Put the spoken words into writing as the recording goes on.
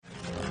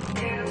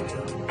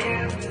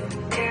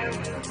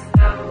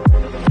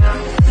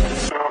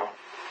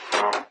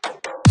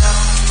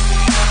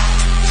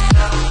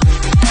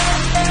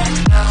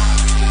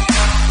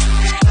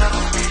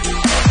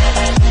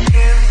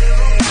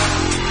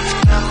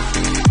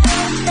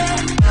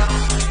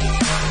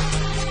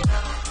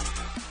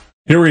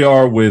Here we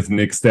are with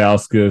Nick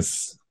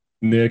Stauskas.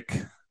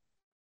 Nick,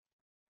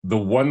 the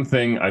one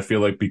thing I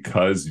feel like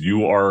because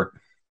you are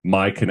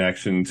my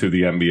connection to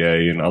the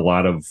NBA, and a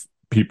lot of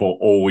people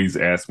always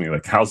ask me,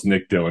 like, how's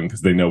Nick doing?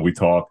 Because they know we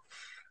talk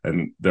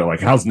and they're like,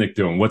 how's Nick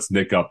doing? What's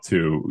Nick up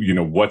to?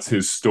 What's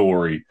his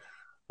story?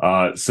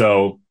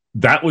 So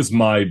that was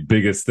my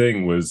biggest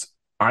thing was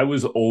I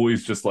was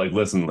always just like,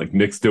 listen, like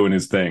Nick's doing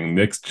his thing.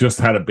 Nick's just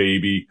had a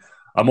baby.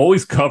 I'm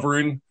always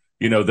covering,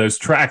 those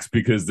tracks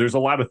because there's a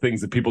lot of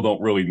things that people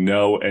don't really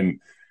know.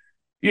 And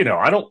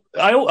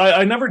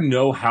I never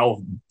know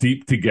how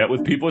deep to get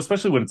with people,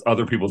 especially when it's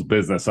other people's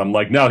business. I'm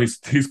like, no,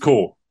 he's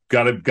cool.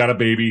 Got a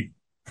baby.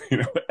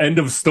 End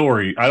of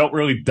story. I don't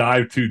really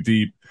dive too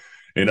deep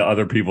into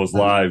other people's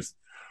lives.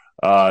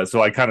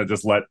 So I kind of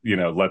just let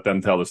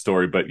them tell the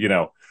story. But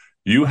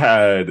you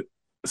had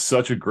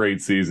such a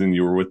great season.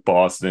 You were with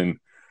Boston,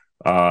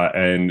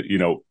 and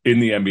in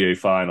the NBA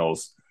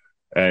Finals,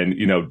 and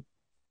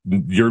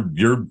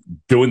you're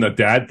doing the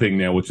dad thing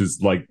now, which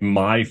is like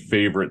my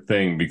favorite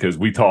thing because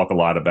we talk a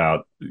lot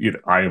about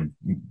I have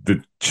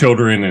the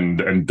children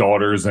and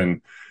daughters,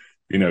 and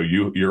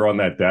you're on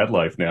that dad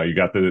life now. You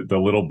got the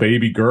little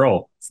baby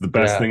girl. It's the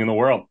best Yeah, thing in the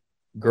world.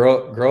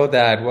 girl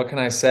dad, what can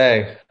I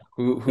say?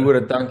 Who would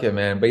have thunk it,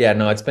 man? But yeah,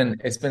 no, it's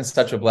been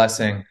such a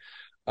blessing.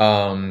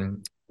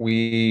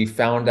 We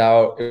found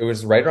out it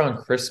was right around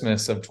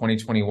Christmas of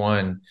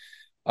 2021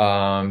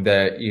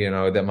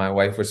 that my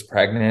wife was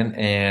pregnant,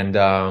 and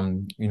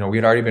we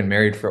had already been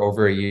married for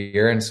over a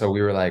year, and so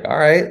we were like, all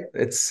right,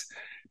 it's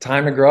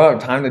time to grow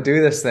up, time to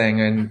do this thing.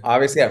 And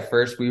obviously at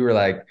first we were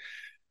like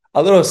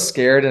a little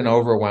scared and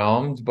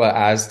overwhelmed, but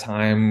as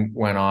time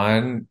went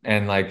on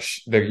and like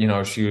she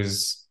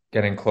was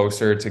getting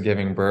closer to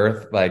giving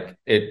birth, like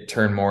it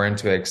turned more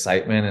into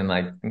excitement and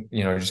like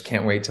just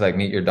can't wait to like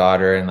meet your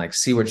daughter and like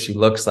see what she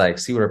looks like,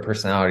 see what her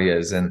personality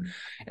is, and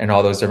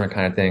all those different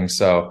kind of things.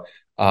 So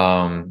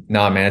no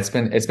man,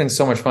 it's been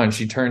so much fun.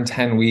 She turned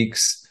 10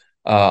 weeks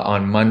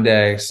on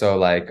Monday, so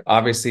like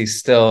obviously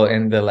still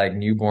in the like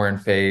newborn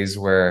phase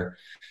where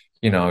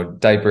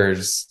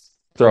diapers,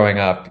 throwing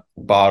up,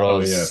 Oh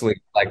bottles, yeah. sleep.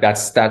 Like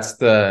that's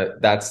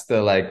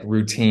the like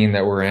routine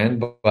that we're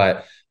in.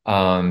 But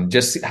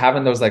just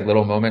having those like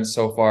little moments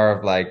so far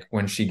of like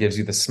when she gives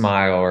you the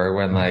smile or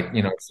when like,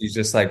 she's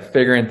just like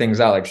figuring things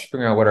out, like she's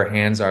figuring out what her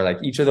hands are, like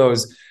each of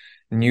those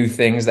new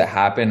things that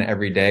happen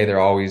every day, they're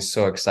always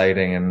so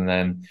exciting. And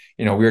then,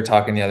 we were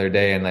talking the other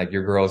day and like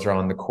your girls are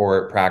on the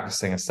court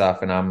practicing and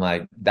stuff. And I'm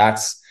like,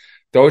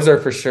 those are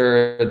for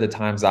sure the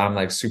times I'm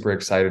like super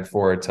excited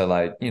for to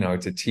like,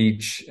 to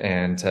teach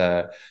and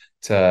to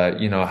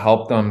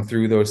help them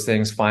through those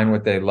things, find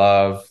what they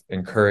love,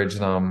 encourage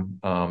them,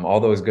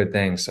 all those good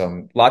things. So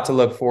a lot to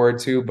look forward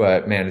to,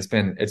 but man, it's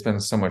been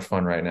so much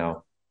fun right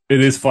now. It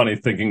is funny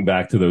thinking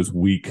back to those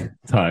week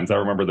times. I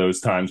remember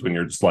those times when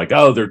you're just like,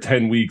 oh, they're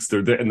 10 weeks,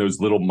 and those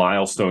little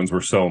milestones were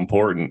so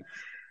important.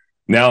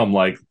 Now I'm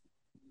like,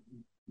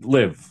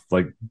 live,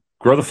 like,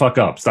 grow the fuck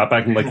up. Stop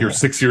acting like you're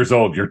 6 years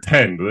old. You're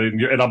 10.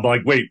 And I'm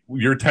like, wait,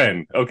 you're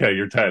 10. Okay,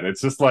 you're 10.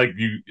 It's just like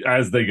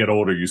as they get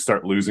older, you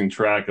start losing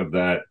track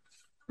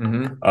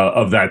Hmm.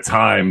 of that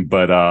time.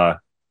 But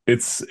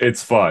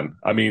it's fun.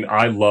 I mean,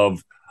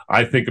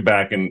 I think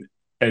back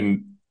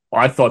and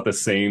I thought the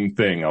same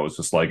thing. I was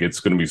just like, it's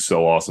going to be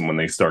so awesome when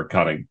they start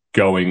kind of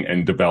going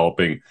and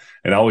developing.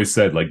 And I always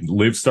said, like,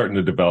 Liv's starting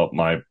to develop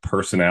my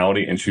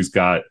personality, and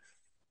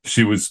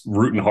she was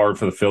rooting hard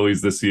for the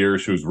Phillies this year.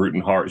 She's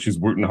rooting hard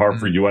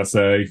for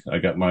USA. I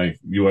got my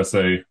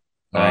USA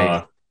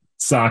Nice.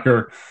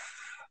 soccer.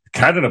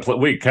 Canada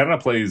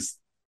plays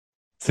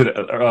in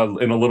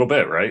a little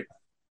bit, right?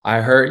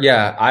 I heard,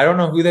 yeah, I don't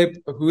know who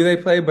they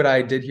play, but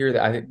I did hear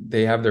that I think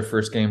they have their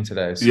first game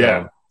today,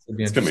 Yeah, so it'd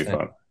be it's gonna be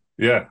interesting. fun.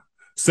 Yeah.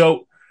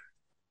 So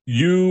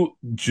you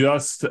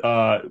just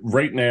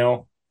right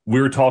now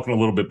we were talking a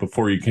little bit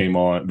before you came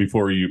on,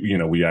 before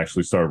we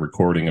actually started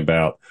recording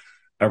about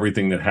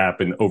everything that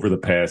happened over the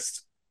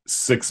past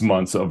 6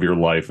 months of your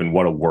life and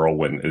what a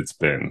whirlwind it's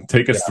been.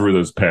 Take us through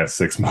those past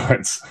 6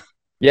 months.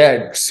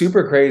 Yeah,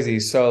 super crazy.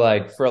 So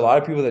like for a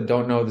lot of people that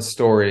don't know the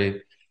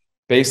story,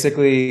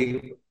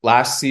 basically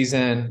last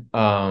season,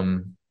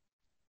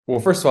 well,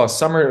 first of all,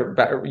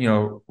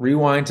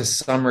 rewind to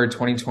summer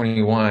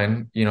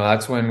 2021,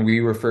 that's when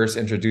we were first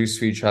introduced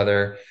to each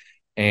other.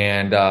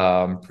 And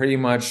pretty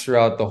much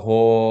throughout the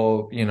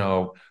whole,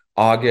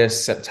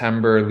 August,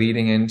 September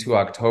leading into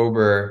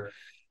October,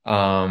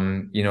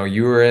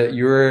 you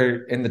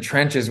were in the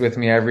trenches with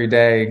me every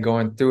day,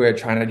 going through it,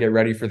 trying to get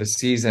ready for the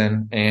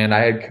season. And I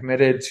had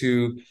committed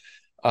to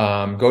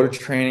go to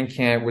training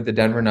camp with the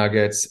Denver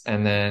Nuggets,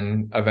 and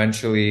then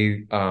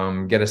eventually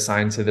get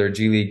assigned to their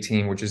G League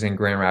team, which is in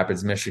Grand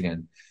Rapids,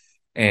 Michigan.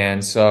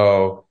 And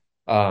so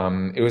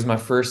it was my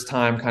first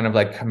time kind of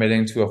like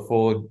committing to a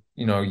full,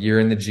 year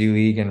in the G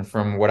League. And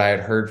from what I had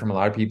heard from a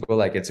lot of people,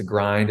 like it's a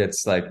grind.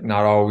 It's like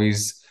not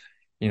always,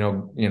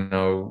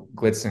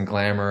 glitz and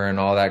glamour and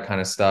all that kind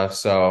of stuff.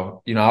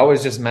 So, I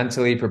was just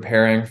mentally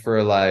preparing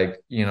for like,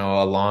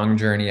 a long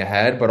journey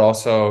ahead, but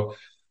also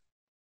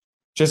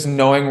just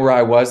knowing where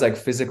I was like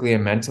physically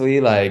and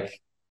mentally,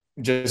 like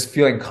just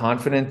feeling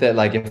confident that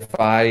like if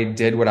I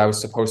did what I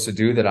was supposed to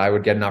do, that I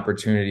would get an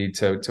opportunity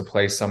to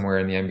play somewhere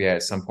in the NBA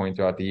at some point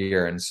throughout the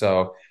year. And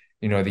so,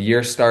 the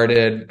year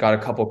started, got a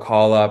couple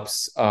call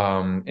ups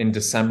in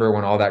December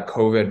when all that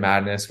COVID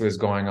madness was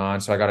going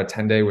on. So I got a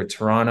 10-day with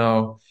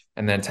Toronto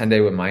and then 10-day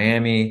with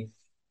Miami.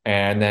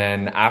 And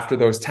then after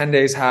those 10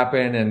 days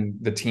happened and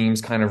the teams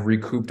kind of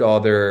recouped all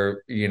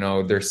their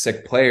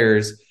sick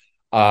players,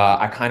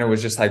 I kind of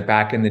was just like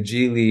back in the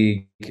G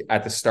League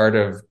at the start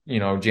of,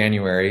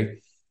 January.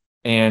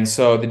 And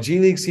so the G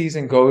League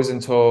season goes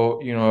until,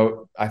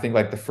 I think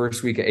like the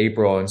first week of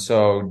April. And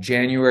so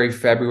January,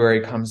 February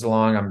comes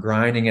along, I'm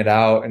grinding it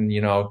out and,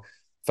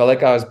 felt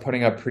like I was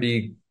putting up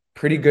pretty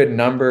good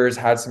numbers,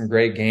 had some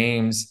great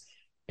games.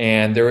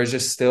 And there was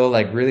just still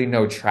like really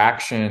no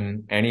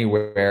traction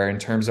anywhere in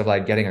terms of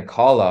like getting a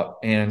call up.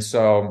 And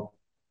so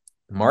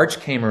March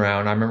came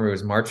around. I remember it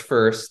was March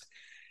 1st.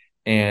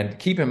 And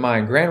keep in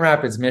mind, Grand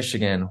Rapids,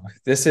 Michigan,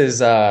 this is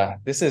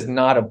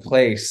not a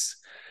place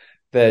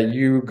that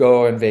you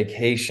go on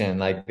vacation.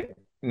 Like,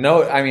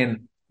 no, I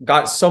mean,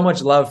 got so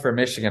much love for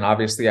Michigan,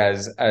 obviously,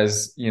 as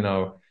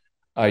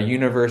a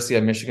University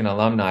of Michigan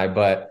alumni,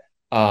 but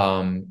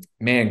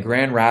man,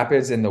 Grand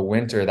Rapids in the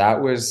winter, that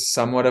was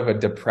somewhat of a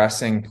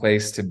depressing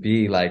place to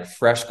be. Like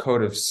fresh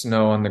coat of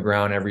snow on the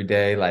ground every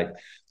day, like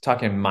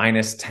talking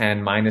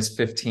 -10,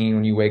 -15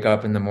 when you wake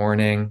up in the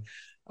morning.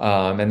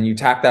 And you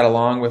tack that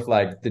along with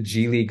like the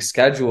G League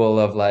schedule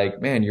of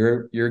like, man,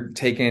 you're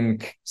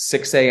taking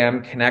 6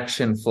 a.m.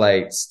 connection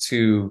flights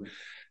to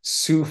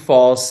Sioux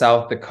Falls,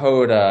 South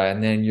Dakota,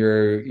 and then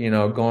you're,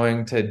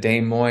 going to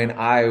Des Moines,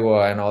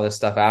 Iowa, and all this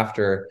stuff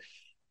after.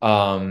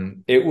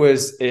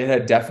 It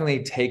had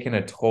definitely taken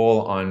a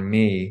toll on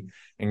me.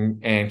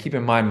 And keep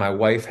in mind, my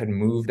wife had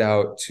moved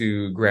out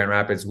to Grand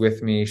Rapids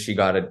with me.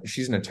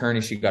 She's an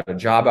attorney. She got a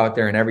job out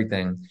there and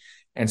everything.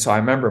 And so I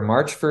remember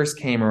March 1st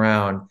came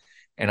around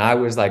and I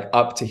was like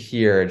up to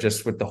here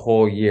just with the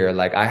whole year.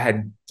 Like I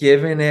had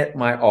given it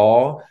my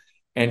all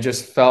and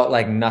just felt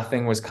like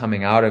nothing was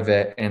coming out of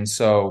it. And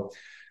so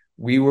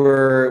we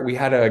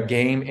had a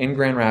game in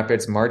Grand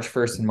Rapids, March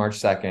 1st and March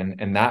 2nd.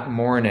 And that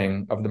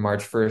morning of the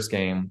March 1st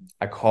game,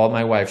 I called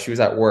my wife. She was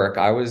at work.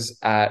 I was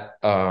at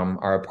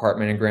our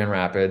apartment in Grand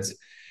Rapids.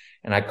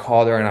 And I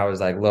called her and I was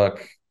like,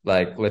 look,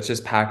 like, let's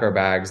just pack our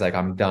bags. Like,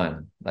 I'm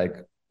done. Like,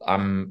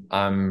 I'm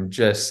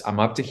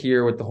up to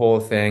here with the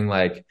whole thing.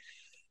 Like,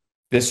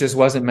 this just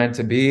wasn't meant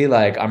to be.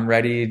 Like, I'm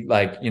ready.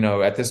 Like,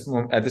 at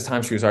this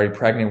time she was already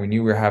pregnant. We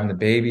knew we were having the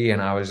baby.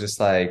 And I was just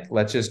like,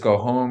 let's just go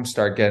home,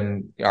 start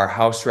getting our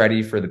house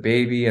ready for the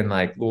baby. And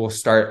like, we'll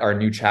start our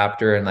new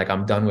chapter. And like,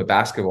 I'm done with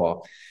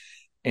basketball.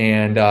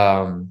 And,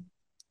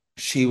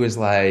 she was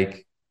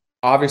like,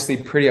 obviously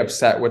pretty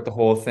upset with the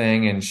whole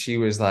thing. And she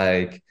was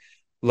like,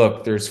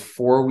 look, there's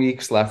 4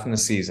 weeks left in the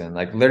season.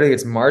 Like literally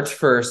it's March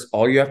 1st.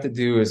 All you have to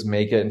do is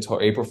make it until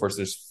April 1st.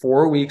 There's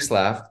 4 weeks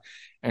left.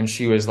 And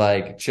she was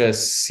like,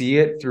 just see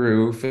it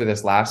through for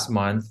this last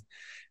month,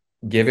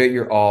 give it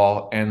your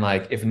all. And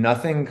like, if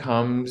nothing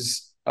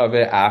comes of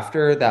it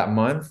after that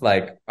month,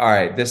 like, all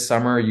right, this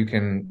summer you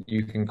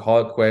can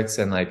call it quits.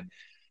 And like,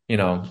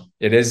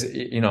 it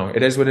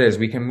is what it is.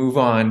 We can move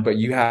on, but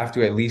you have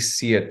to at least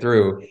see it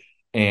through.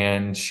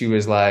 And she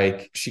was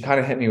like, she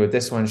kind of hit me with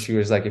this one. She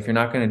was like, if you're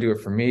not going to do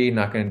it for me,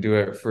 not going to do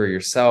it for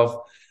yourself,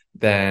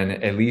 then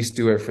at least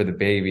do it for the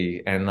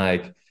baby. And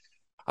like,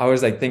 I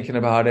was like thinking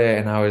about it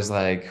and I was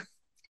like,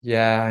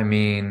 yeah, I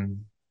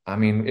mean,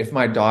 if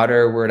my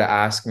daughter were to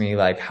ask me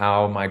like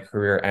how my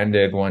career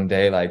ended one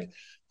day, like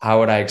how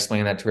would I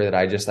explain that to her, that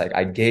I just like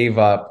I gave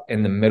up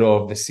in the middle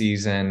of the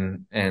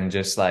season and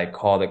just like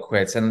called it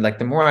quits. And like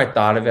the more I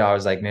thought of it, I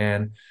was like,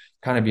 man,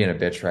 kind of being a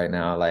bitch right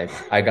now. Like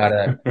I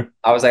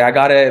was like, I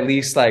gotta at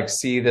least like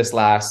see this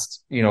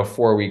last,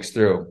 4 weeks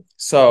through.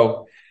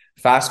 So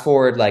fast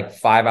forward like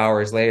 5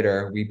 hours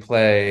later, we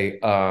play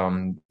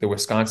the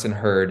Wisconsin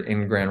Herd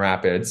in Grand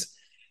Rapids,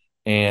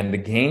 and the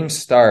game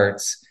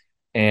starts.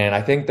 And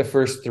I think the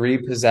first three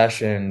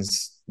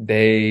possessions,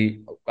 it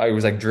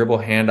was like dribble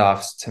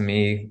handoffs to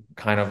me,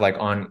 kind of like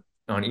on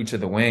each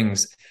of the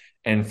wings.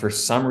 And for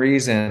some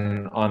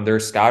reason on their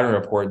scouting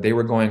report, they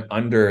were going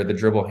under the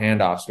dribble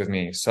handoffs with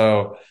me.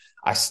 So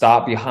I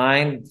stopped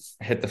behind,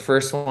 hit the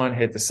first one,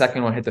 hit the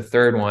second one, hit the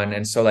third one.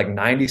 And so like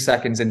 90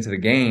 seconds into the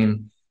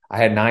game, I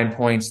had 9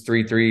 points,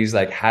 3 threes,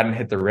 like hadn't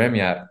hit the rim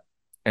yet.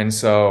 And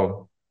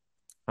so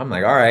I'm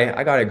like, all right,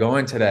 I got it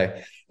going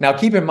today. Now,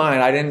 keep in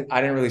mind, I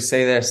didn't really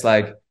say this.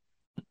 Like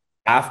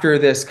after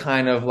this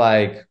kind of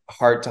like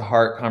heart to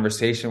heart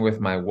conversation with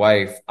my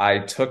wife, I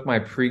took my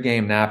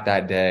pregame nap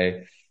that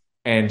day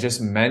and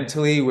just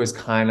mentally was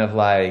kind of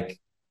like,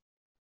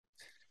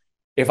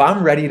 if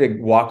I'm ready to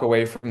walk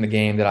away from the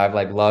game that I've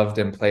like loved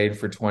and played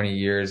for 20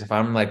 years, if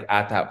I'm like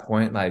at that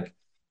point,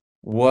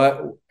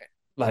 what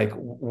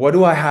what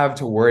do I have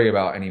to worry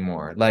about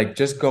anymore? Like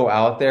just go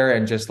out there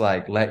and just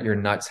like let your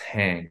nuts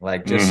hang.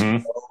 Like just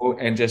Mm-hmm. go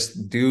and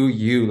just do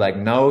you. Like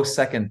no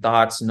second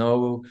thoughts,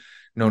 no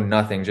no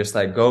nothing, just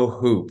like go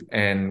hoop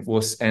and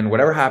and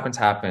whatever happens,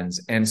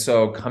 happens. And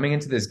so coming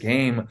into this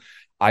game,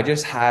 I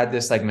just had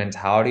this like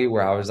mentality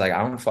where I was like, I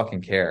don't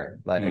fucking care.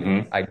 Like,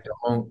 Hmm. I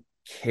don't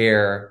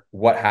care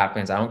what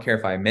happens. I don't care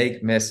if I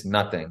make, miss,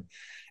 nothing.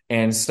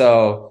 And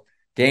so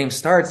game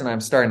starts and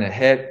I'm starting to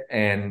hit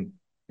and,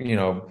 you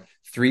know,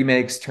 three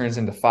makes turns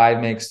into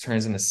five makes,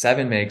 turns into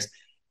seven makes.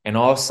 And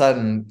all of a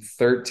sudden,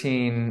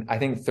 13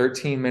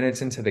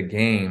 minutes into the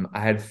game, I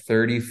had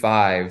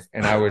 35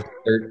 and I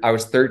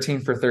was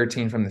 13 for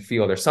 13 from the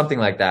field or something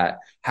like that.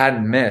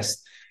 Hadn't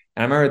missed.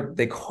 And I remember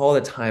they called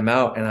a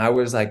timeout and I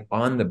was like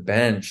on the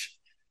bench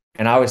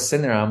and I was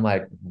sitting there. I'm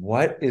like,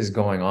 what is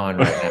going on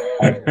right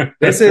now? Like,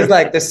 this is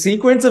like the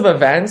sequence of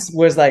events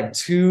was like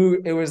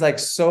it was like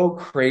so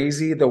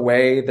crazy the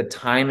way the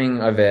timing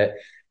of it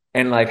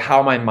and like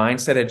how my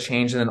mindset had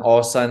changed. And then all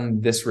of a sudden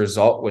this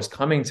result was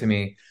coming to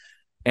me.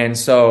 And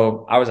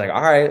so I was like,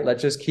 all right,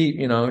 let's just keep,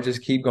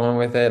 just keep going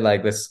with it.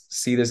 Like, let's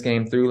see this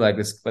game through. Like,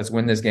 let's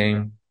win this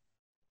game.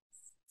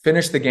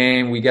 Finish the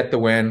game. We get the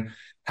win,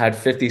 had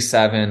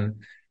 57,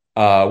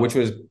 which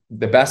was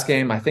the best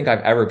game I think I've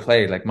ever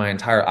played. Like I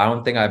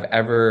don't think I've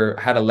ever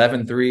had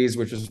 11 threes,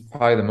 which was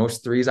probably the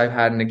most threes I've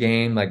had in a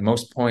game, like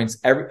most points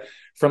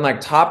from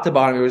like top to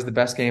bottom. It was the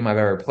best game I've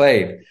ever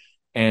played.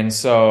 And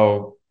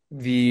so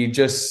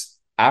just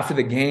after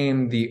the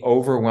game, the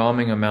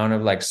overwhelming amount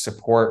of like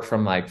support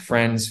from like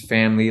friends,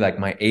 family, like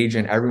my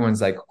agent, everyone's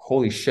like,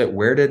 holy shit,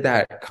 where did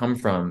that come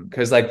from?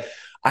 Cause like,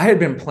 I had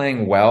been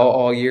playing well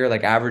all year,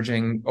 like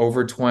averaging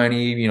over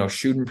 20,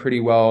 shooting pretty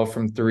well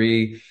from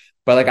three,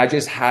 but like I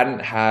just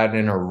hadn't had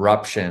an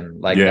eruption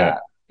like Yeah.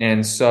 that.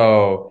 And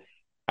so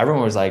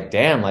everyone was like,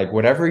 damn, like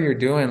whatever you're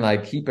doing,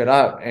 like keep it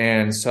up.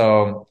 And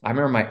so I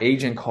remember my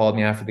agent called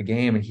me after the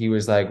game and he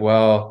was like,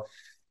 well,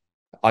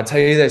 I'll tell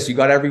you this, you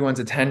got everyone's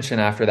attention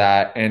after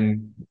that.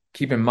 And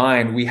keep in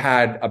mind, we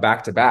had a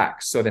back to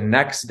back. So the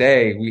next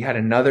day, we had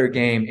another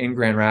game in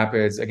Grand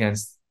Rapids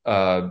against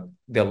the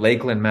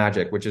Lakeland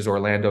Magic, which is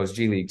Orlando's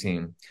G League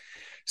team.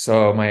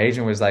 So my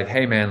agent was like,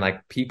 hey, man,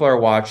 like people are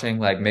watching,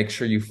 like make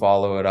sure you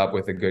follow it up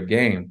with a good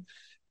game.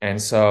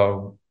 And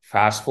so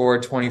fast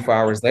forward 24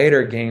 hours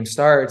later, game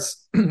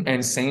starts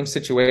and same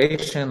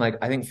situation. Like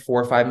I think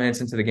 4 or 5 minutes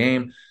into the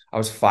game, I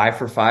was 5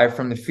 for 5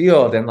 from the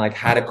field and like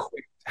had a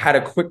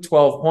quick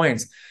 12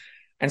 points.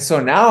 And so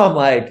now I'm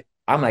like,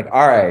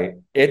 all right,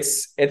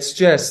 it's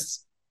just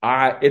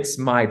it's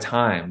my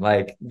time.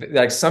 Like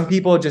some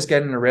people just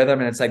get in a rhythm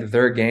and it's like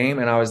their game.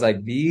 And I was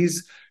like,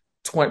 this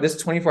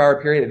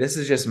 24-hour period, this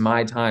is just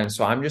my time.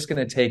 So I'm just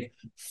going to take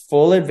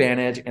full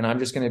advantage and I'm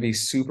just going to be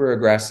super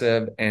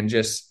aggressive and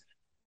just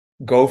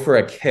go for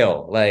a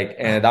kill. Like,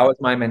 and that was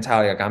my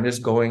mentality. Like, I'm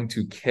just going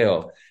to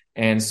kill.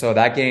 And so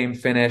that game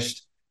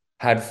finished,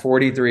 had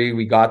 43.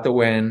 We got the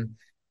win.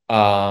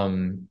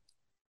 And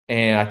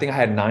I think I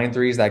had 9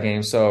 threes that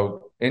game.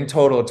 So in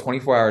total,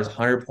 24 hours,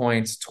 100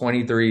 points,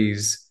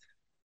 23s,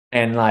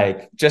 and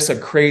like just a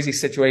crazy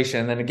situation.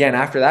 And then again,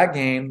 after that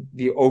game,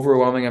 the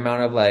overwhelming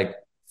amount of like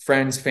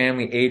friends,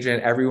 family,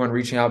 agent, everyone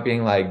reaching out,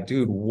 being like,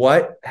 dude,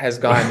 what has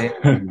gotten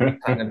into you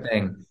kind of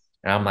thing.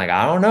 And I'm like,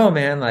 I don't know,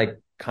 man. Like,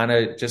 kind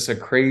of just a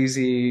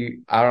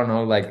crazy, I don't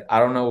know, like, I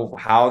don't know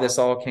how this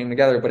all came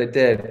together, but it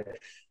did.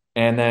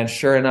 And then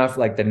sure enough,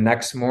 like the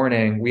next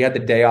morning, we had the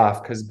day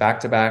off because back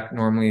to back,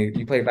 normally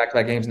you play back to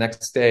back games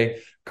next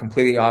day,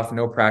 completely off,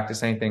 no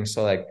practice, anything.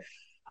 So like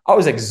I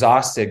was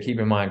exhausted, keep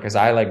in mind, because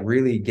I like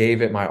really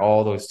gave it my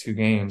all those 2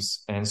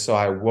 games. And so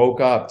I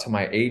woke up to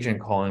my agent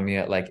calling me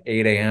at like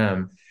 8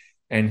 a.m.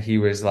 And he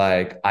was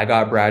like, I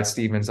got Brad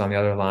Stevens on the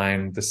other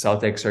line. The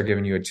Celtics are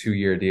giving you a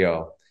 2-year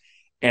deal.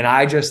 And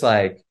I just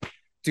like,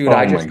 dude, Oh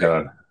my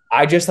God.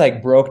 I just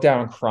like broke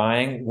down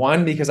crying.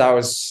 One, because I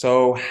was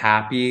so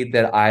happy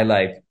that I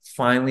like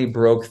finally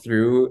broke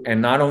through.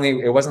 And not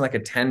only it wasn't like a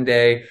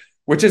 10-day,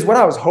 which is what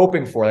I was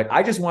hoping for. Like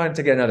I just wanted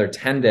to get another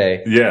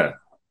 10-day. Yeah.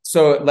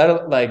 So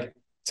like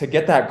to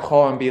get that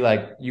call and be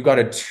like, you got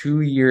a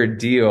 2-year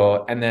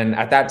deal. And then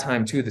at that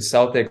time too, the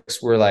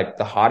Celtics were like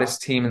the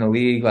hottest team in the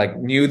league, like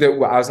knew that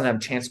I was gonna have a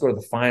chance to go to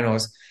the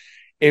finals.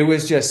 It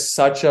was just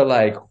such a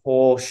like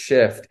whole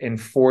shift in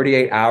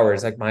 48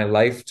 hours. Like my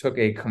life took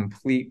a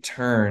complete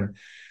turn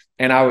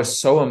and I was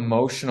so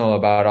emotional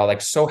about it all,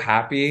 like so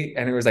happy.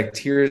 And it was like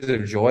tears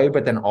of joy,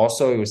 but then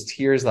also it was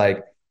tears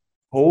like,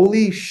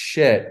 holy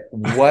shit,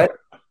 what,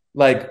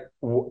 like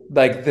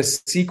the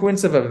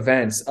sequence of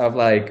events of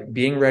like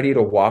being ready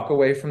to walk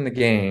away from the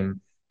game,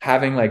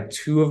 having like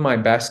 2 of my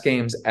best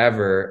games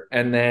ever,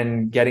 and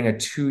then getting a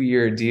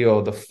 2-year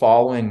deal the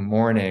following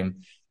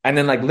morning and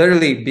then like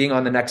literally being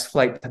on the next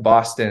flight to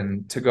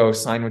Boston to go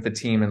sign with the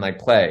team and like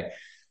play.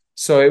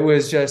 So it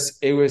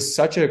was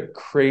such a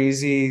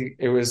crazy,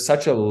 it was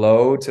such a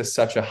low to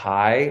such a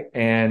high.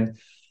 And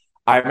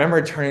I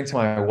remember turning to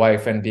my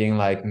wife and being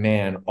like,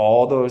 man,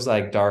 all those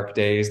like dark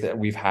days that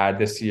we've had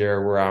this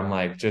year where I'm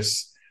like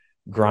just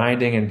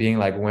grinding and being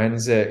like,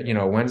 when's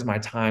my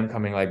time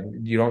coming? Like,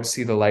 you don't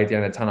see the light at the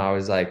end of the tunnel. I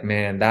was like,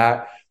 man,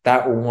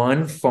 that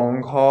one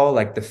phone call,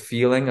 like the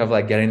feeling of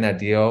like getting that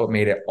deal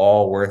made it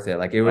all worth it.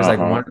 Like it was like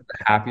one Uh-huh. of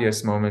the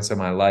happiest moments of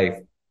my life.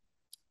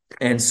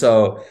 And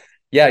so,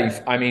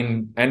 yeah, I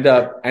mean, end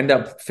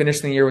up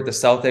finishing the year with the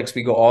Celtics.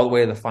 We go all the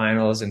way to the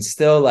finals, and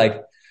still,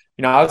 like,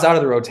 I was out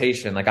of the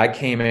rotation. Like, I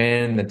came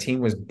in, the team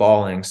was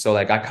balling, so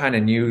like I kind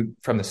of knew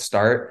from the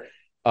start.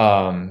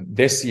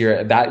 This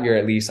year, that year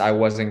at least, I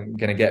wasn't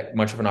gonna get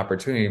much of an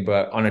opportunity.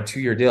 But on a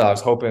 2-year deal, I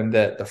was hoping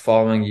that the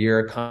following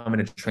year, coming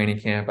into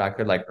training camp, I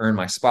could like earn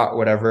my spot,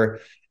 whatever,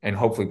 and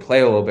hopefully play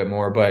a little bit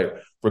more.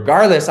 But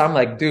regardless, I'm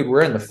like, dude,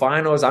 we're in the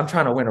finals. I'm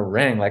trying to win a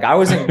ring. Like I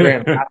was in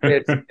Grand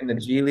Rapids in the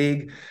G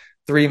League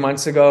 3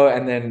 months ago,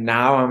 and then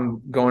now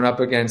I'm going up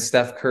against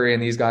Steph Curry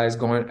and these guys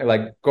going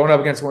up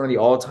against one of the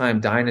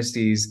all-time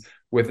dynasties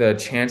with a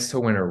chance to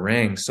win a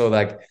ring. So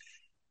like,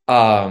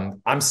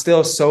 I'm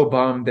still so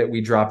bummed that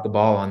we dropped the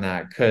ball on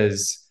that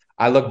because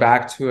I look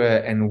back to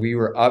it and we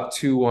were up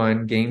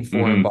 2-1, game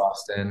four in Hmm.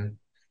 Boston.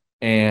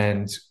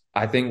 And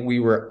I think we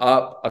were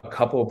up a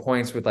couple of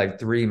points with like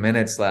 3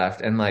 minutes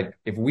left. And like,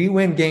 if we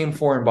win game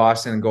four in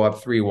Boston and go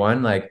up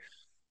 3-1, like,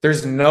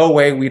 there's no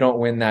way we don't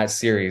win that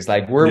series.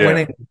 Like, we're Yeah.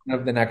 winning one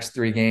of the next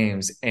 3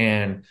 games.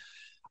 And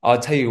I'll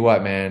tell you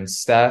what, man,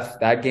 Steph,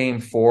 that game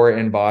four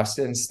in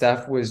Boston,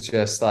 Steph was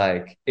just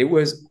like, it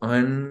was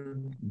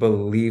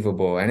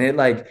unbelievable. And it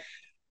like,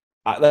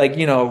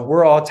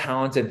 we're all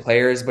talented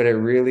players, but it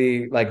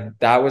really like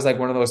that was like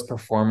one of those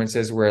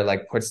performances where it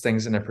like puts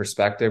things into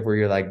perspective where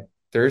you're like,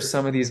 there's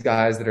some of these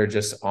guys that are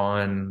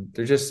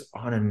they're just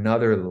on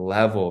another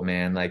level,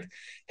 man. Like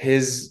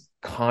his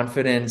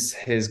confidence,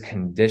 his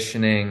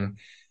conditioning,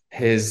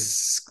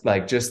 his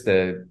like just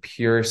the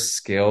pure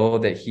skill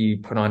that he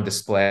put on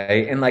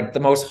display in like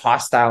the most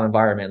hostile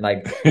environment.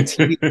 Like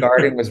TD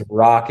Garden was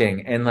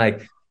rocking, and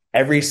like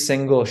every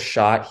single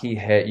shot he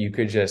hit, you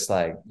could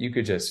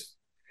just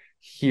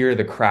hear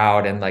the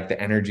crowd and like the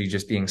energy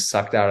just being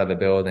sucked out of the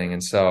building.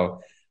 And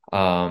so,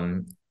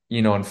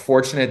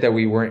 unfortunate that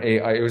we weren't,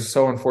 it was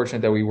so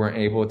unfortunate that we weren't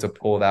able to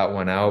pull that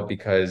one out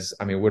because,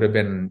 I mean, it would have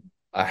been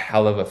a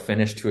hell of a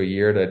finish to a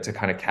year to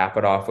kind of cap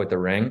it off with the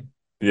ring.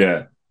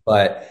 Yeah.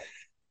 But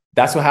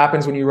that's what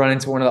happens when you run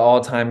into one of the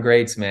all-time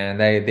greats, man.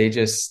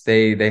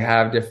 They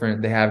have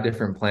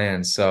different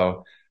plans.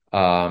 So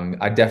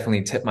I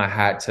definitely tip my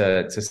hat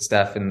to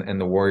Steph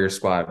and the Warrior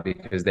squad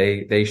because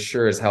they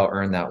sure as hell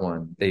earned that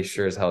one. They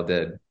sure as hell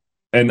did.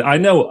 And I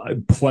know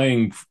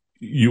playing,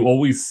 you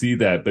always see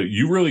that, but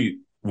you really,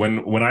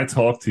 when I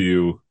talked to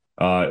you,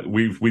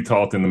 we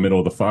talked in the middle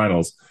of the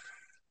finals,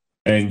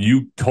 and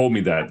you told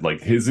me that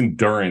like his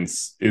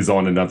endurance is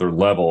on another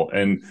level,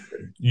 and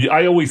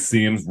I always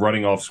see him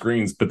running off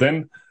screens, but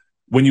then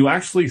when you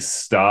actually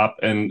stop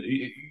and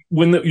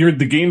when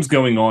the game's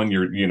going on,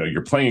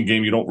 you're playing a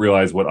game, you don't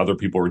realize what other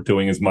people are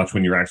doing as much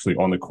when you're actually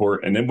on the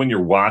court, and then when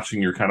you're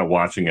watching, you're kind of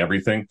watching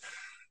everything.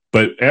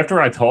 But after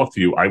I talked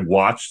to you, I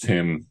watched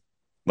him,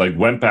 like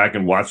went back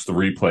and watched the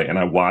replay, and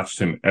I watched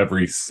him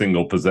every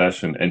single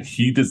possession, and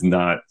he does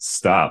not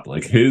stop.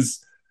 Like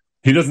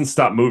he doesn't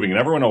stop moving. And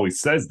everyone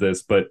always says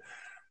this, but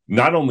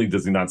not only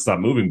does he not stop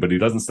moving, but he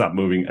doesn't stop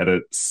moving at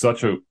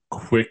such a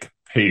quick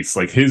pace.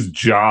 Like his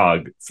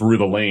jog through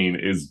the lane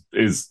is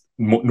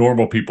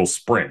normal people's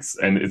sprints,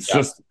 and it's Yeah.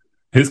 just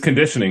his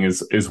conditioning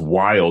is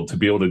wild to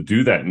be able to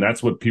do that. And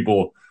that's what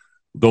people,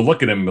 they'll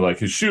look at him like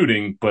his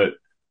shooting, but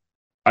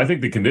I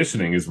think the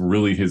conditioning is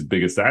really his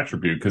biggest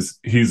attribute because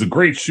he's a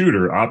great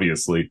shooter,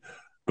 obviously,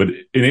 but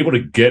being able to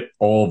get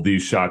all of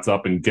these shots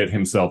up and get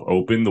himself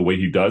open the way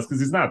he does, because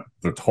he's not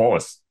the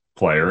tallest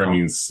player. I No.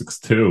 mean,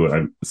 6'2",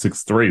 I'm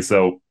 6'3",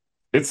 so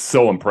it's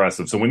so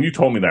impressive. So when you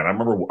told me that, I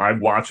remember I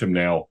watch him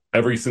now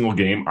every single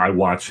game. I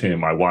watch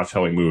him. I watch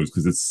how he moves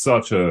because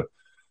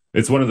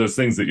it's one of those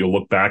things that you'll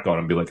look back on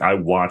and be like, I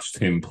watched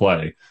him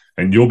play,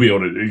 and you'll be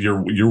able to,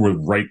 you're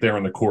right there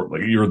on the court.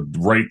 Like you're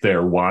right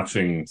there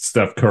watching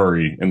Steph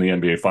Curry in the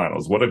NBA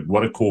finals. What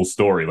a cool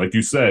story. Like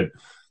you said,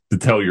 to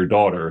tell your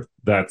daughter,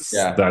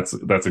 Yeah. that's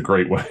a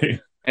great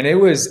way. And it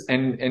was,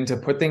 and to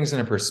put things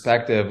into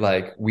perspective,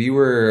 like we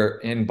were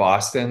in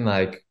Boston,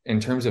 like in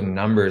terms of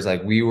numbers,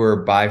 like we were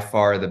by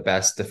far the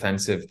best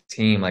defensive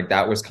team. Like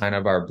that was kind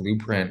of our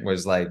blueprint,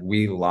 was like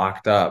we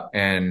locked up.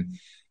 And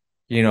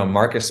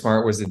Marcus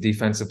Smart was the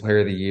defensive player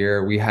of the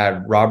year. We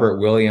had Robert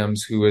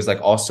Williams, who was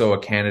like also a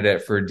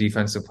candidate for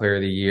defensive player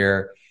of the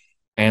year.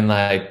 And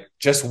like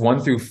just 1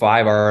 through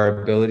 5,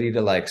 our ability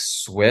to like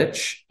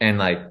switch and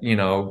like,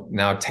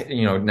 now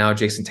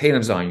Jason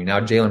Tatum's on you. Now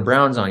Jaylen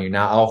Brown's on you.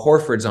 Now Al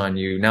Horford's on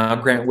you. Now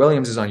Grant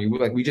Williams is on you.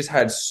 Like we just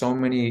had so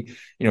many,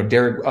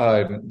 Derek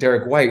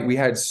White. We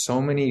had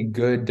so many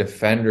good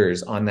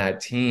defenders on that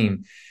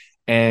team.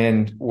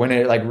 And when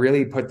it like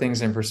really put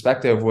things in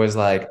perspective was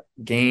like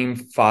game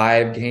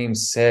 5, game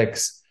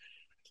 6,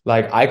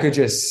 like I could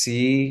just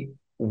see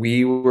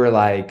we were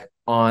like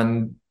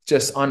on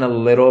a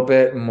little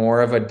bit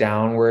more of a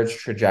downwards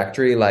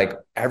trajectory. Like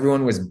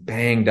everyone was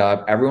banged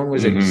up, everyone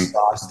was Hmm.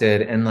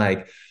 exhausted. And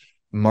like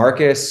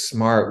Marcus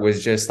Smart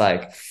was just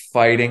like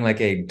fighting like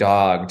a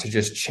dog to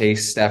just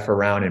chase Steph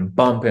around and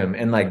bump him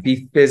and like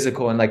be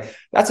physical. And like,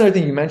 that's another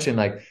thing you mentioned.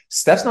 Like,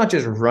 Steph's not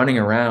just running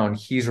around,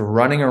 he's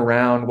running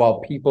around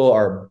while people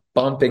are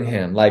bumping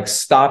him, like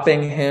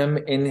stopping him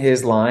in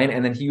his line.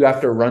 And then you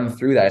have to run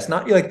through that. It's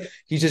not like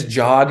he's just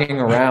jogging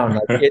around.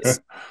 Like,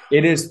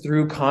 it is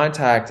through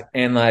contact.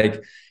 And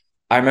like,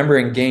 I remember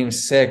in game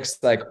 6,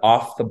 like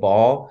off the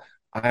ball,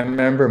 I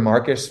remember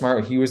Marcus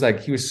Smart, he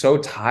was so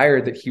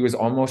tired that he was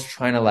almost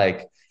trying to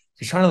like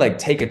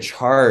take a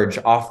charge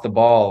off the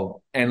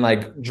ball and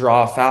like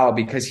draw a foul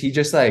because he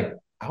just like,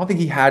 I don't think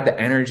he had the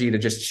energy to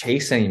just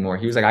chase anymore.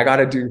 He was like, I got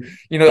to do,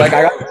 like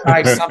I got to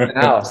try something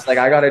else. Like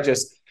I got to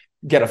just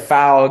get a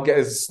foul,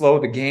 slow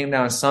the game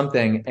down,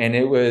 something. And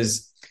it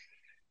was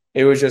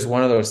just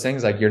one of those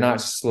things. Like, you're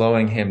not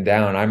slowing him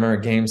down. I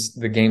remember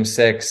the game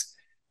 6,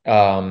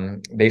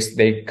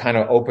 they kind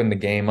of opened the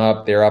game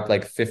up. They're up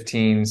like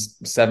 15,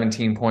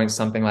 17 points,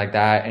 something like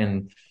that.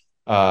 And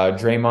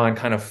Draymond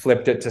kind of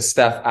flipped it to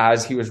Steph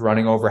as he was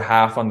running over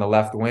half on the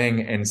left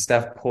wing. And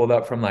Steph pulled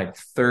up from like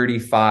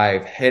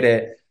 35, hit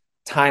it,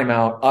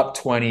 timeout, up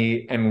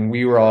 20. And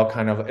we were all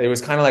it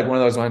was kind of like one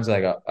of those ones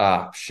like,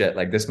 shit,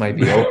 like this might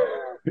be over.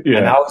 Yeah.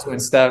 And that was when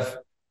Steph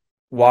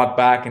walked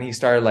back and he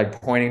started like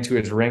pointing to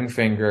his ring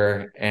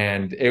finger.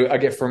 And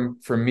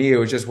for me, it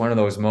was just one of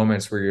those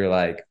moments where you're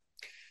like,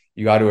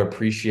 you got to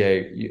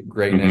appreciate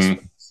greatness when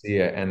you see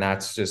it. And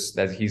that's just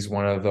that he's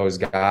one of those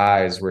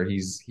guys where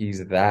he's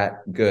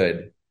that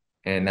good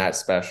and that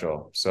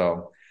special.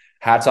 So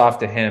hats off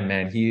to him,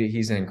 man.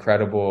 He's an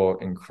incredible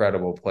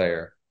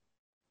player.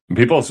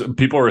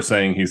 People are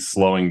saying he's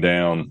slowing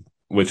down,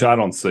 which I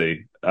don't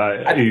see.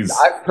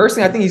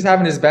 Personally, I think he's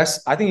having his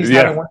best. I think he's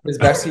having one of his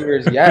best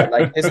years yet.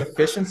 Like, his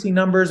efficiency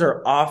numbers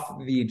are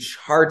off the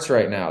charts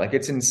right now. Like,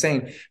 it's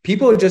insane.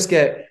 People just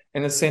get,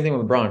 and it's the same thing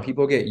with LeBron.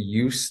 People get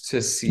used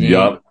to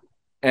seeing,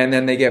 and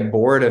then they get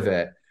bored of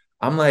it.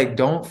 I'm like,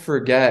 don't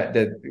forget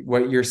that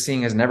what you're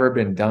seeing has never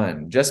been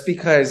done. Just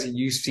because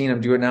you've seen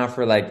him do it now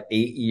for like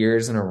 8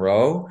 years in a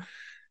row,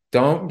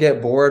 don't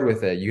get bored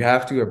with it. You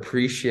have to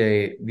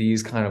appreciate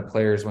these kind of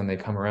players when they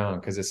come around,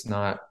 because it's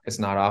not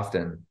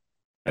often.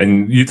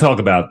 And you talk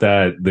about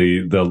that,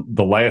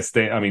 the last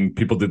day. I mean,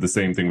 people did the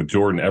same thing with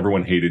Jordan.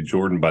 Everyone hated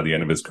Jordan by the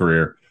end of his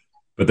career,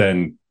 but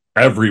then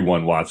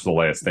everyone watched The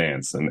Last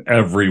Dance, and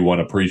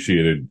everyone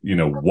appreciated,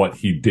 what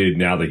he did.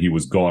 Now that he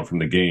was gone from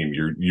the game,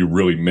 you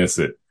really miss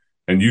it,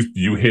 and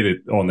you hit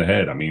it on the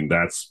head. I mean,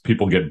 that's,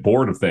 people get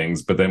bored of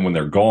things, but then when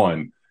they're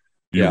gone,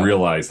 you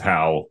realize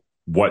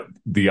what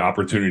the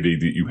opportunity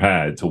that you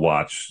had to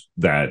watch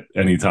that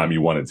anytime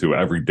you wanted to,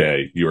 every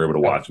day you were able to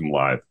watch him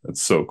live.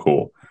 That's so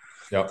cool.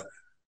 Yep.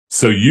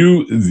 So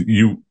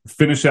you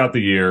finish out the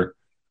year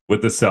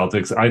with the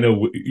Celtics. I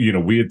know,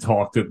 we had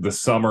talked the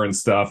summer and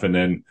stuff, and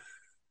then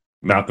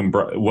Malcolm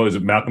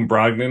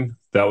Brogdon?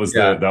 That was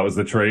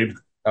the trade.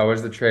 That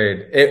was the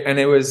trade.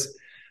 It was,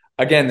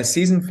 again, the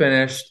season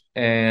finished,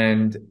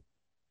 and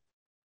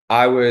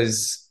I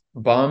was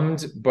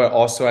bummed, but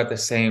also at the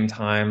same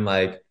time,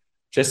 like,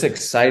 just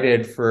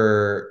excited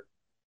for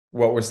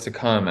what was to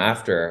come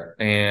after,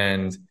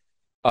 and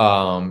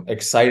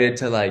excited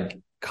to like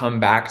come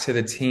back to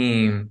the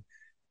team.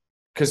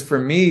 Because for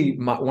me,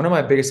 one of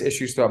my biggest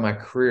issues throughout my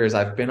career is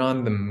I've been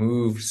on the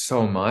move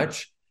so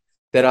much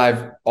that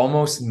I've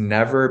almost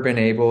never been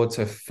able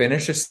to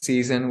finish a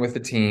season with the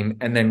team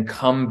and then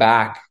come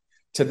back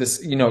to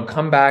this,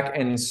 come back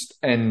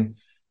and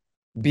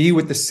be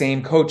with the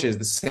same coaches,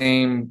 the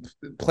same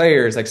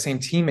players, like same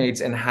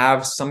teammates, and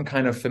have some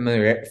kind of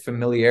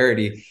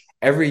familiarity.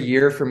 Every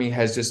year for me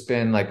has just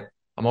been like,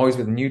 I'm always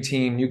with a new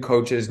team, new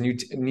coaches,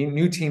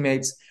 new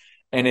teammates.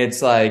 And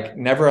it's like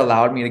never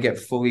allowed me to get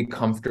fully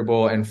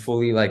comfortable and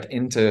fully like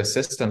into a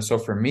system. So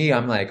for me,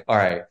 I'm like, all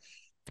right,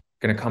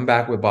 going to come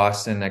back with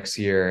Boston next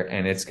year,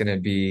 and it's going to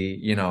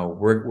be,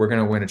 we're going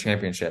to win a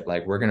championship.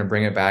 Like, we're going to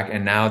bring it back.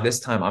 And now this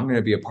time I'm going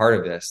to be a part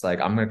of this. Like,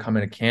 I'm going to come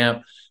into camp.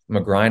 I'm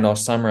going to grind all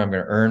summer. I'm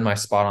going to earn my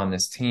spot on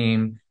this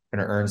team. I'm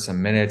going to earn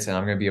some minutes, and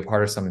I'm going to be a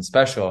part of something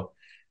special.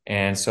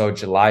 And so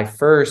July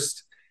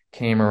 1st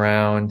came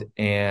around,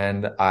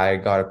 and I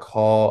got a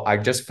call. I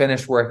just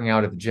finished working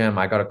out at the gym.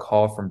 I got a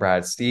call from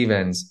Brad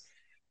Stevens,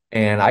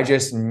 and I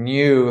just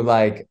knew,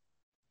 like,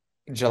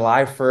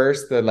 July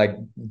 1st,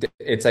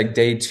 it's like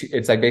day 2,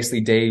 it's like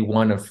basically day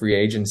 1 of free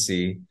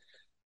agency.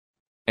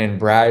 And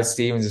Brad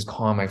Stevens is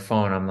calling my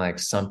phone. I'm like,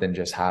 something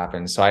just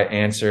happened. So I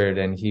answered,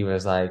 and he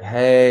was like,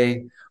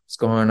 hey, what's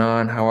going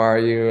on? How are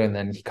you? And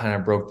then he kind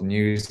of broke the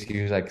news.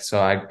 He was like,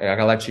 so I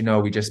gotta let you know,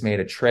 we just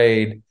made a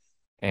trade,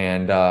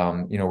 and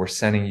we're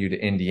sending you to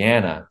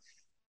Indiana.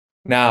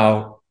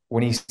 Now,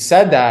 when he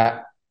said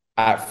that,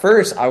 at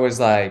first I was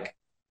like,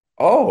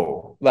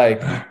 oh,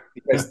 like,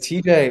 because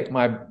TJ,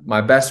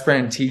 my best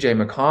friend TJ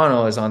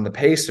McConnell is on the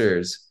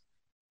Pacers.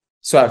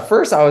 So at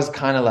first I was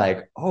kind of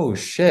like, oh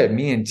shit,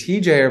 me and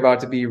TJ are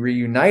about to be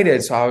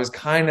reunited. So I was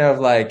kind of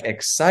like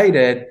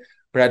excited,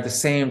 but at the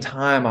same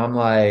time, I'm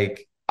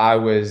like, I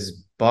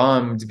was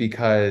bummed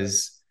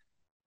because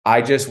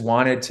I just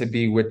wanted to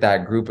be with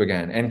that group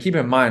again. And keep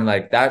in mind,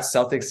 like that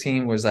Celtics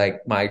team was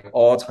like my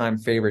all-time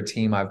favorite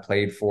team I've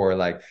played for.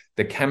 Like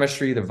the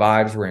chemistry, the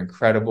vibes were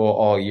incredible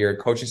all year.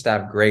 Coaching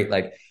staff, great.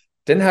 Like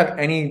didn't have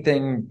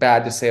anything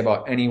bad to say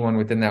about anyone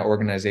within that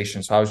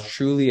organization. So I was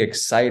truly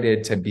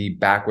excited to be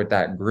back with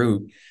that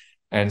group.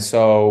 And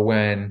so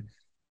when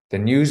the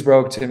news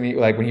broke to me,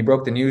 like when he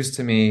broke the news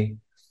to me,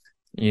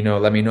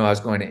 let me know I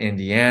was going to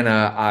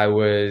Indiana. It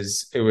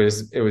was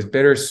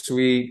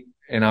bittersweet.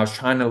 And I was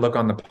trying to look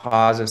on the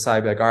positive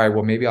side, be like, all right,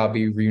 well, maybe I'll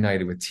be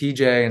reunited with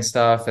TJ and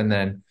stuff. And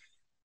then,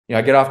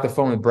 I get off the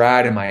phone with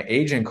Brad and my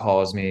agent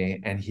calls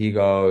me and he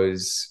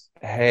goes,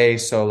 hey,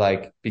 so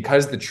like,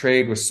 because the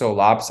trade was so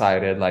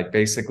lopsided, like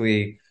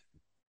basically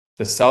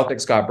the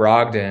Celtics got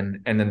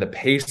Brogdon and then the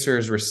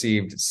Pacers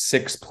received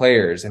 6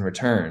 players in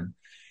return.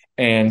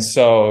 And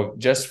so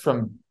just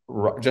from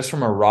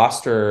a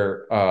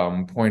roster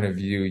point of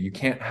view, you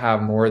can't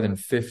have more than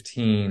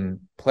 15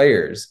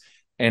 players.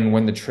 And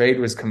when the trade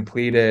was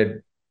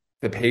completed,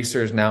 the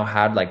Pacers now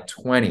had like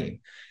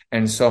 20.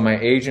 And so my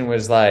agent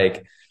was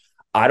like,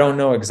 I don't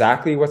know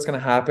exactly what's going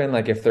to happen,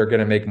 like if they're going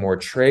to make more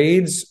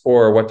trades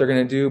or what they're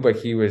going to do. But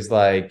he was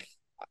like,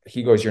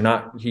 he goes, you're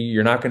not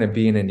going to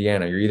be in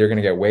Indiana. You're either going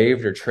to get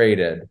waived or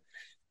traded.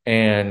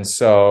 And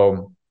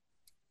so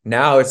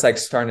now it's like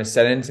starting to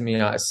set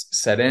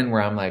in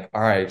where I'm like,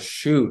 all right,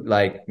 shoot,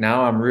 like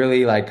now I'm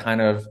really like kind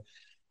of,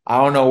 I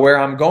don't know where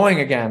I'm going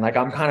again. Like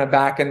I'm kind of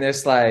back in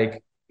this,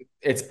 like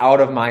it's out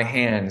of my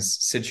hands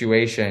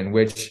situation,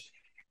 which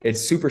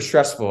it's super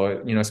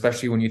stressful,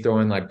 especially when you throw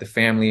in like the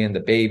family and the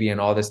baby and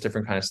all this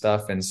different kind of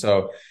stuff. And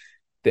so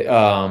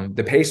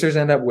the Pacers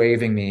end up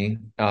waiving me.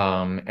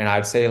 And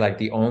I'd say like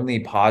the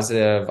only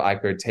positive I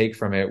could take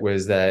from it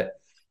was that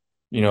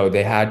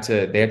they had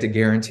to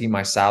guarantee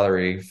my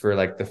salary for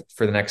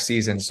the next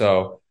season.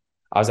 So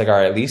I was like, all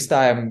right, at least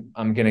I'm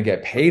gonna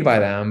get paid by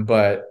them.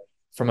 But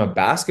from a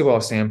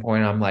basketball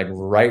standpoint, I'm like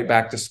right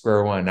back to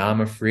square one. Now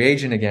I'm a free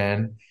agent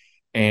again.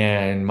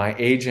 And my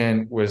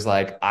agent was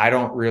like, I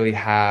don't really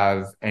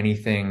have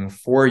anything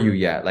for you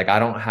yet. Like I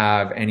don't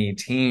have any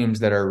teams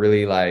that are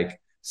really like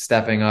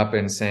stepping up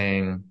and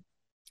saying,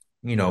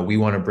 we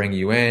want to bring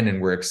you in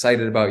and we're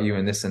excited about you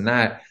and this and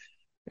that.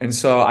 And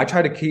so I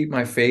try to keep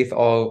my faith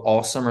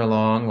all summer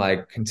long,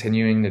 like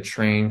continuing to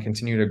train,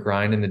 continue to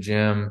grind in the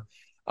gym,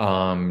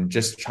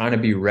 just trying to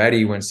be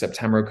ready when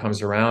September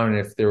comes around.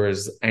 And if there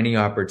was any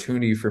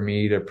opportunity for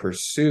me to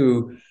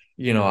pursue,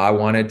 I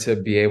wanted to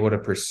be able to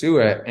pursue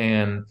it.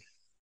 And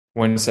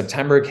when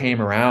September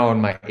came around,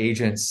 my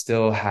agent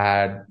still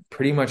had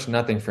pretty much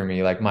nothing for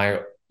me. Like my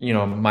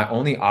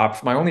only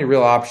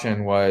real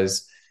option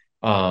was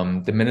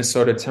the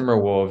Minnesota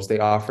Timberwolves. They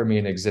offered me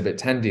an Exhibit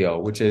 10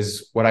 deal, which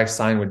is what I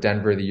signed with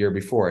Denver the year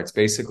before. It's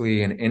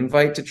basically an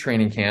invite to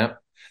training camp.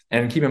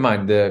 And keep in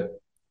mind, the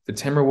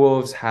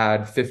Timberwolves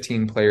had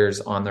 15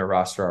 players on their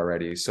roster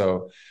already.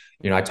 So,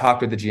 I talked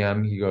with the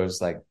GM. He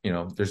goes like,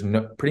 there's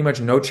pretty much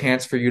no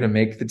chance for you to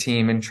make the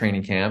team in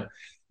training camp.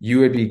 You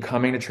would be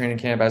coming to training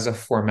camp as a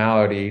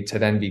formality to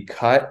then be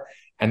cut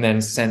and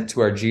then sent to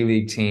our G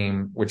League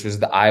team, which was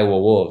the Iowa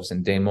Wolves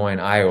in Des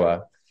Moines,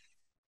 Iowa.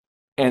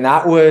 And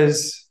that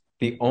was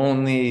the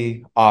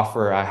only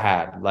offer I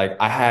had. Like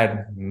I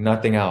had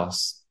nothing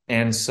else.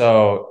 And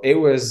so it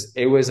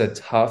was a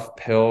tough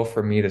pill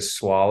for me to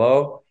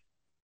swallow.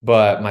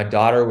 But my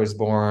daughter was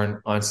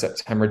born on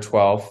September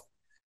 12th.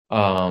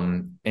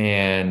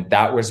 And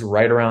that was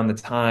right around the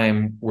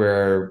time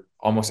where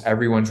almost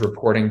everyone's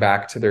reporting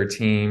back to their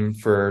team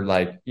for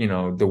like,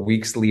 the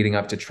weeks leading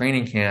up to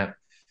training camp.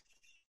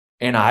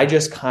 And I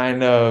just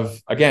kind of,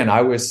 again,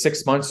 I was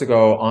 6 months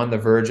ago on the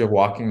verge of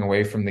walking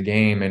away from the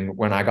game. And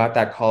when I got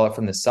that call up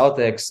from the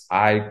Celtics,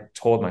 I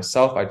told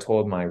myself, I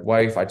told my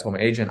wife, I told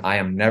my agent,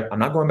 I'm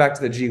not going back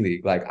to the G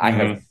League. Like I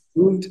have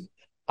proved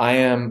I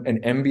am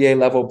an NBA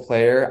level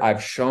player.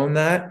 I've shown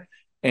that.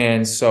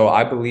 And so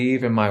I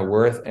believe in my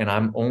worth and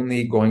I'm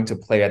only going to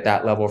play at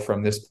that level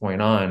from this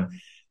point on.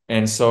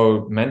 And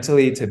so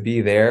mentally to be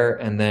there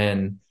and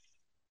then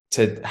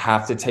to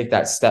have to take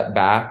that step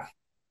back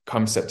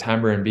come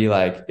September and be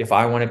like, if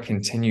I want to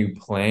continue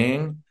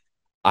playing,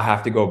 I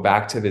have to go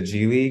back to the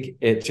G League.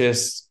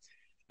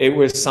 It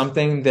was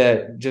something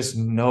that just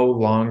no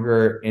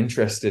longer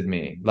interested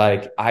me.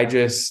 Like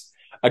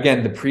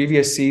again, the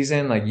previous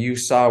season, like you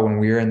saw when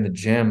we were in the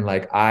gym,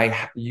 like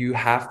you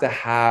have to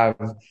have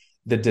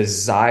the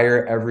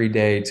desire every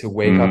day to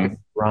wake up and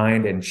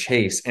grind and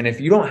chase. And if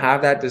you don't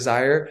have that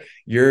desire,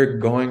 you're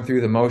going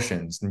through the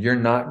motions and you're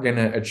not going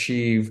to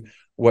achieve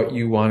what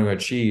you want to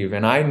achieve.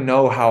 And I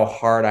know how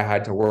hard I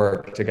had to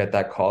work to get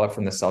that call up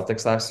from the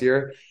Celtics last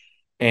year.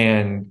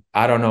 And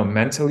I don't know,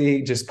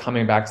 mentally just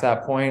coming back to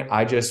that point,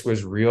 I just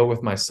was real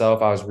with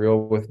myself. I was real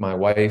with my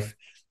wife,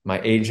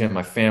 my agent,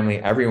 my family,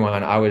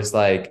 everyone. I was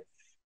like,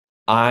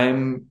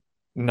 I'm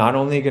not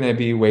only going to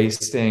be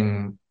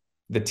wasting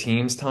the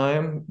team's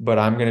time, but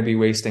I'm going to be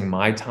wasting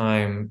my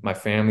time, my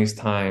family's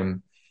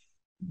time,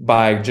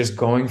 by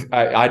just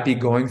I'd be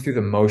going through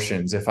the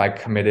motions if I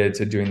committed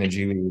to doing the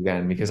G League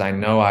again, because I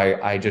know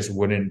I just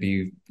wouldn't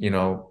be,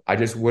 I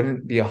just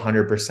wouldn't be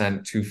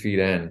 100% 2 feet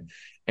in.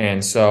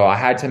 And so I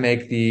had to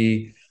make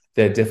the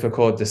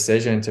difficult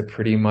decision to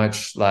pretty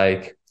much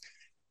like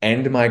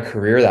end my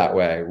career that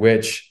way,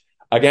 which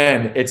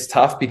again, it's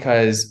tough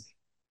because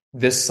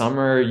this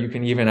summer, you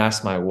can even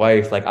ask my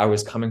wife, like I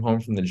was coming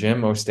home from the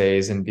gym most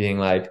days and being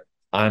like,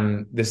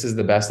 this is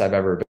the best I've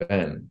ever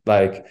been.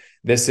 Like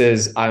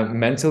I'm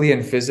mentally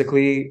and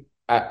physically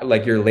at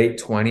like your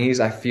late 20s.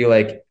 I feel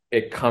like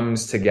it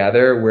comes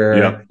together Yeah.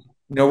 where,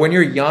 when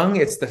you're young,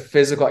 it's the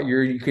physical,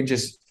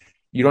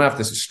 you don't have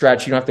to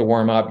stretch, you don't have to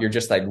warm up. You're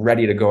just like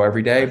ready to go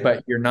every day,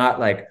 but you're not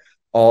like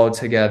all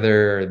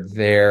together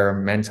there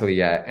mentally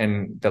yet.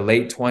 And the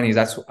late 20s,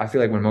 I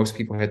feel like when most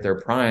people hit their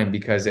prime,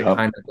 because it Yep.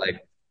 kind of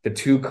like the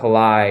two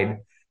collide,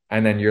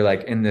 and then you're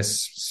like in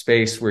this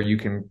space where you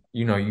can,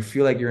 you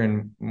feel like you're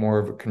in more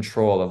of a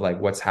control of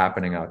like what's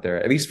happening out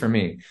there, at least for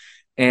me.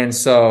 And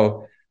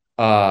so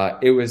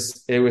it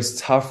was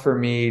tough for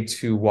me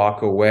to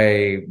walk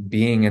away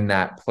being in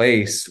that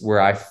place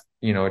where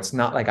it's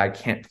not like I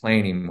can't play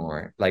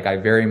anymore. Like I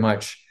very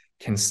much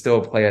can still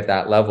play at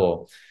that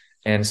level.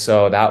 And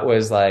so that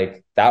was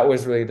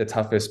really the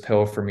toughest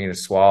pill for me to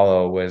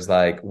swallow, was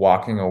like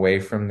walking away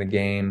from the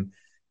game,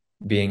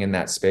 being in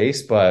that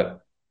space. But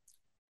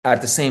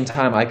at the same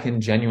time, I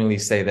can genuinely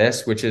say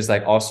this, which is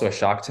like also a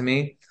shock to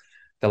me.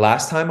 The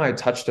last time I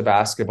touched a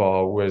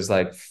basketball was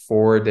like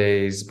 4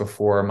 days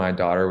before my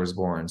daughter was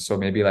born. So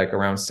maybe like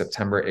around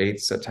September 8th,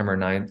 September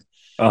 9th.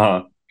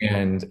 Uh-huh.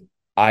 And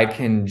I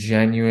can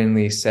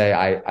genuinely say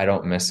I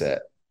don't miss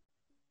it,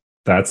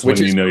 That's when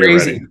which you is know you're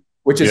ready. crazy,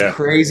 which is Yeah.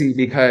 crazy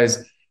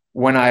because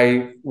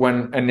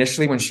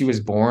when she was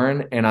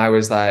born and I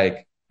was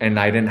like, and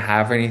I didn't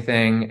have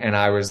anything, and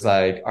I was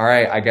like, all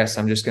right, I guess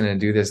I'm just going to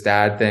do this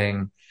dad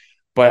thing.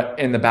 But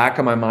in the back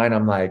of my mind,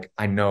 I'm like,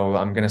 I know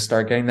I'm going to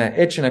start getting that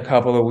itch in a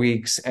couple of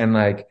weeks. And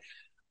like,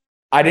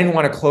 I didn't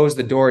want to close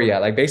the door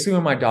yet. Like basically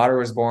when my daughter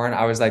was born,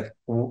 I was like,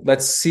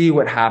 let's see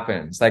what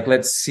happens. Like,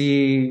 let's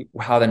see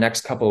how the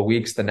next couple of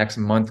weeks, the next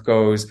month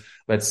goes.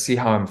 Let's see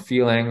how I'm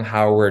feeling,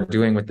 how we're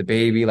doing with the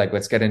baby. Like,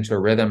 let's get into a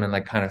rhythm and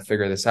like kind of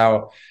figure this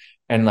out.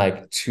 And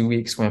like 2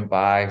 weeks went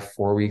by,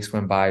 4 weeks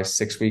went by,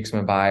 6 weeks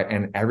went by.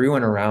 And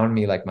everyone around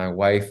me, like my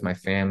wife, my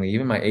family,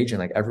 even my agent,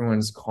 like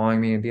everyone's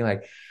calling me and being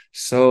like,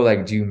 so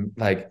like,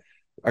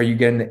 are you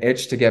getting the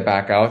itch to get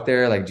back out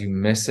there? Like, do you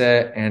miss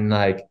it? And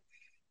like,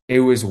 it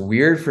was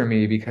weird for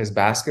me because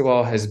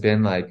basketball has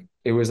been like,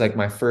 it was like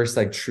my first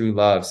like true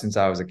love since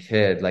I was a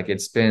kid. Like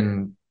it's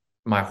been,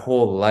 my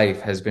whole life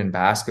has been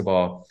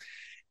basketball.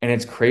 And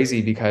it's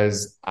crazy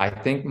because I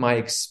think my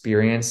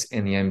experience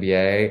in the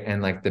NBA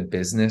and like the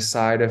business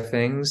side of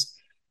things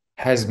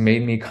has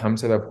made me come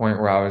to the point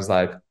where I was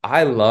like,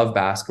 I love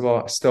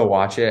basketball, I still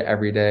watch it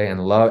every day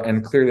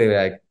and clearly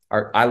like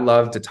I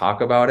love to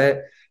talk about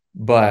it,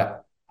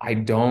 but I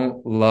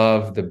don't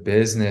love the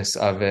business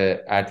of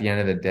it at the end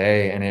of the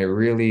day. And it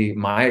really,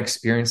 my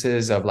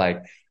experiences of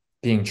like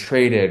being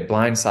traded,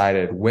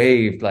 blindsided,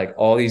 waived, like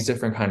all these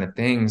different kind of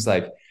things,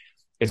 like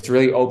it's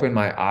really opened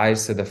my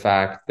eyes to the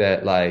fact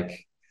that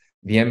like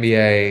the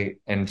NBA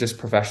and just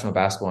professional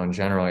basketball in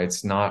general,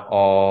 it's not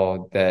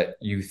all that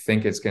you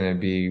think it's going to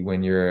be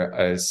when you're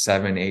a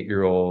 7,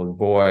 8-year-old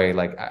boy,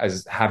 like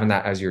as having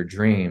that as your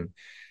dream.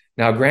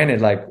 Now,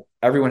 granted, like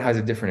everyone has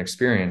a different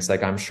experience.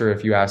 Like I'm sure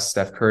if you ask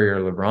Steph Curry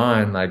or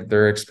LeBron, like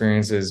their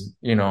experience is,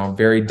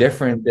 very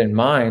different than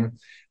mine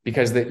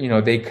because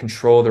they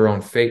control their own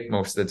fate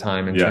most of the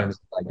time in Yeah. terms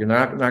of like, you're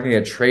not going to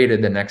get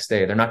traded the next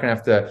day. They're not going to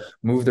have to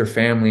move their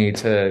family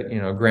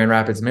to, Grand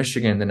Rapids,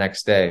 Michigan the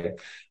next day.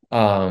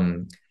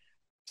 Um,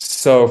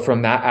 so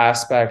from that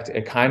aspect,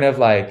 it kind of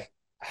like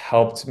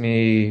helped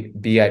me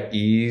be at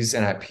ease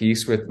and at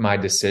peace with my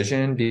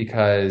decision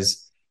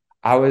because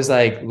I was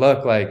like,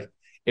 look, like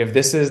if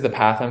this is the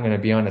path I'm going to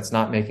be on, it's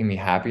not making me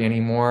happy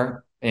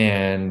anymore.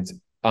 And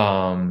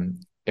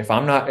if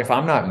I'm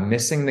not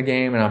missing the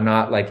game and I'm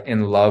not like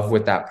in love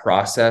with that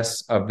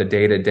process of the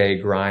day-to-day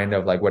grind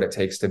of like what it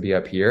takes to be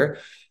up here,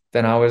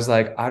 then I was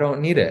like, I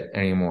don't need it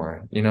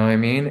anymore. You know what I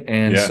mean?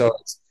 And Yeah. so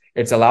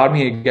it's allowed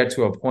me to get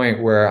to a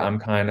point where I'm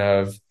kind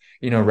of,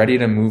 ready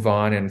to move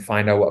on and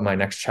find out what my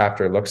next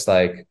chapter looks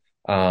like.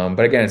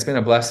 But again, it's been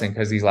a blessing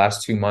because these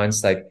last 2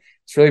 months, like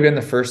it's really been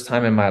the first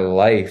time in my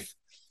life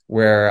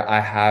where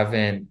I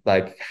haven't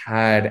like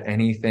had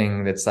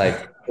anything that's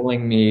like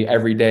pulling me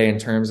every day in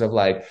terms of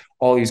like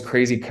all these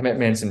crazy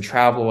commitments and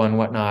travel and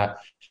whatnot.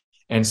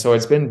 And so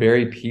it's been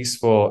very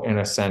peaceful in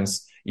a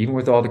sense, even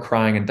with all the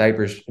crying and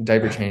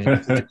diaper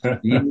changes, to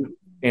just be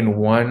in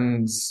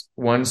one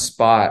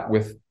spot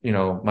with,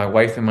 my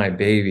wife and my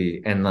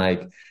baby. And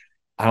like,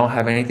 I don't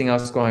have anything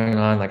else going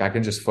on. Like I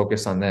can just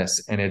focus on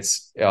this. And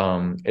it's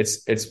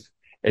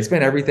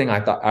been everything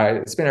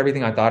it's been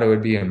everything I thought it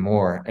would be and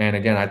more. And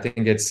again, I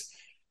think it's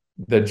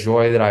the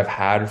joy that I've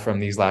had from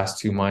these last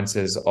 2 months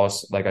is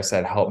also, like I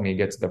said, helped me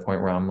get to the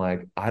point where I'm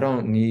like, I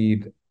don't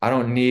need I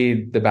don't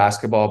need the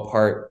basketball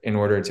part in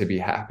order to be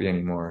happy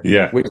anymore.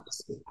 Yeah. Which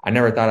I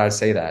never thought I'd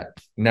say that.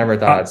 Never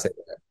thought I'd say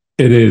that.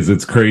 It is.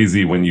 It's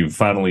crazy when you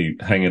finally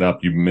hang it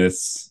up. You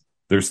miss.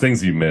 There's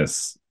things you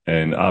miss,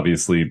 and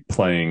obviously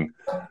playing.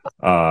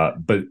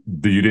 But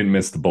you didn't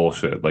miss the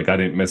bullshit. Like I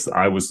didn't miss.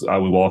 I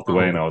walked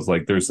away and I was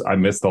like, "There's." I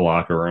missed the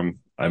locker room.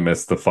 I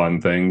missed the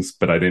fun things,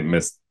 but I didn't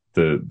miss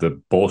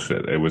the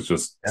bullshit. It was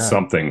just Yeah.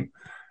 something.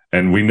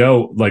 And we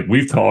know, like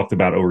we've talked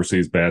about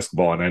overseas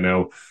basketball, and I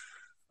know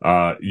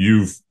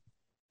you've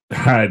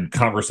had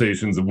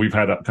conversations, and we've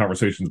had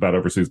conversations about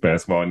overseas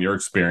basketball and your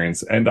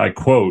experience. And I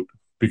quote,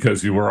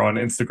 because you were on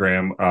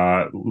Instagram,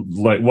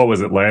 like what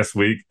was it last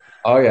week?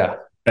 Oh yeah.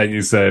 And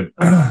you said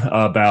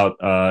about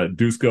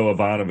Dusko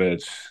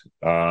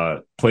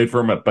Ivanovic, played for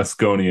him at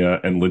Baskonia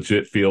and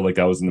legit feel like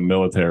I was in the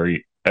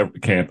military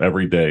camp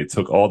every day.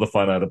 Took all the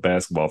fun out of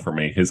basketball for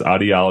me. His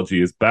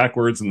ideology is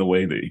backwards in the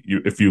way that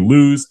if you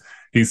lose,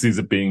 he sees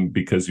it being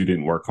because you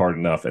didn't work hard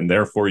enough, and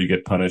therefore you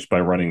get punished by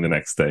running the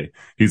next day.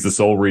 He's the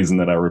sole reason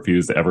that I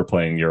refuse to ever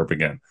play in Europe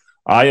again.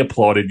 I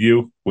applauded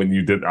you when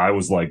you did. I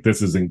was like,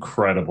 this is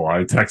incredible.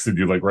 I texted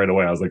you like right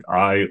away. I was like,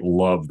 I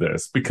love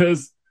this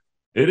because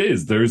it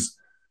is. There's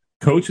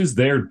coaches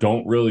there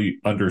don't really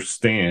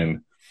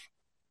understand.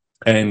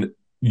 And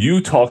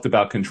you talked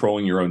about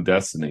controlling your own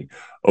destiny.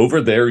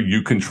 Over there,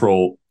 you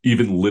control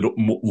even little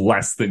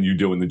less than you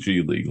do in the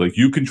G League. Like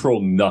you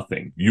control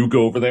nothing. You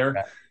go over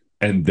there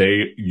and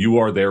you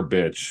are their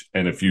bitch.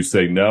 And if you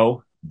say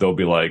no, they'll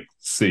be like,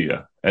 see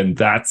ya. And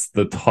that's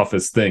the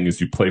toughest thing is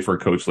you play for a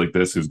coach like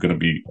this who's going to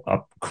be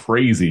up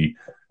crazy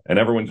and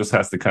everyone just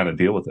has to kind of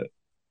deal with it.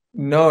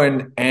 No,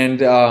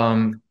 and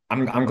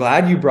I'm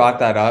glad you brought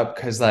that up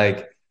because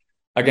like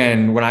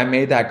again, when I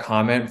made that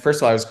comment, first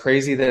of all, I was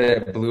crazy that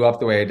it blew up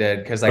the way it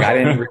did because like I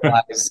didn't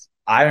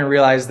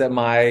realize that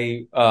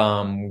my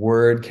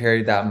word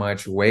carried that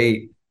much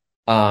weight.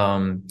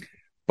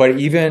 But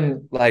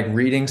even like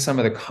reading some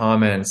of the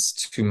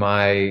comments to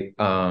my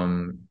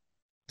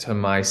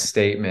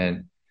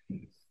statement,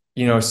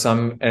 you know,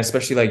 some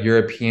especially like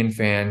European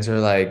fans are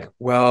like,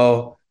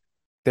 well,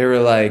 they were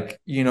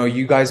like, you know,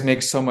 you guys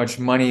make so much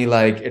money,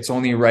 like it's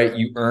only right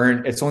you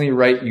earn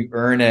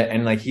it.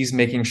 And like he's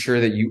making sure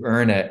that you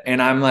earn it.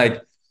 And I'm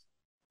like,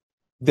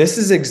 this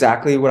is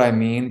exactly what I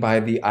mean by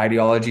the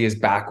ideology is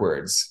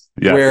backwards,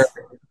 where Yes.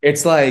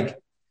 it's like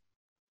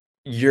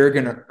you're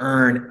gonna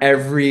earn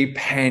every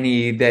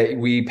penny that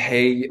we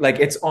pay. Like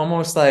it's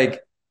almost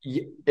like,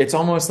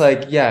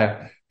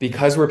 yeah,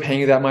 because we're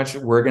paying you that much,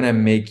 we're gonna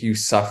make you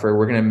suffer.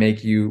 We're gonna make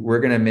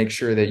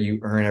sure that you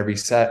earn every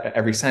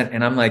cent.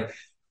 And I'm like,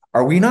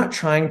 are we not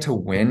trying to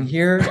win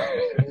here?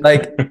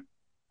 Like,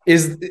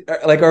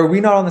 are we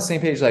not on the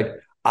same page? Like,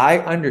 I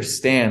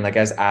understand, like,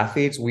 as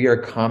athletes, we are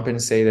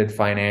compensated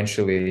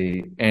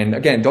financially. And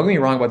again, don't get me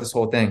wrong about this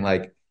whole thing.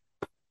 Like,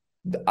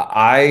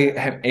 I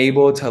am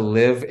able to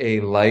live a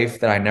life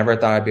that I never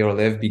thought I'd be able to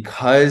live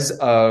because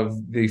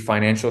of the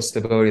financial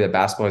stability that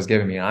basketball has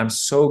given me. And I'm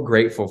so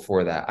grateful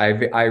for that.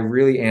 I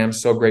really am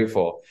so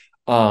grateful.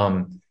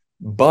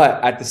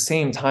 But at the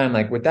same time,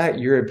 like with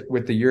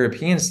the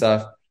European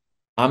stuff,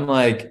 I'm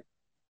like,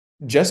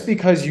 just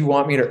because you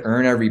want me to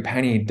earn every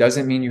penny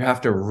doesn't mean you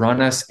have to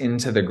run us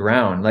into the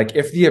ground. Like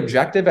if the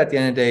objective at the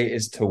end of the day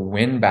is to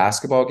win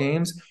basketball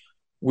games,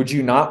 would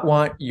you not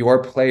want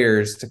your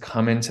players to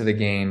come into the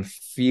game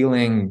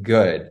feeling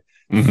good,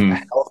 Mm-hmm.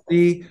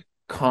 healthy,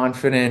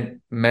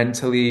 confident,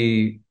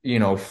 mentally, you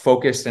know,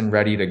 focused and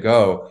ready to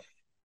go?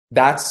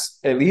 That's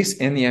at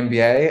least in the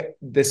NBA.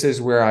 This is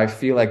where I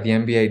feel like the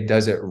NBA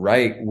does it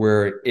right,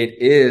 where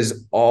it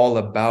is all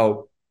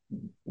about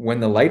when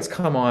the lights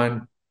come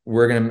on,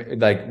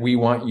 we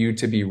want you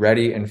to be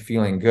ready and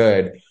feeling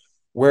good.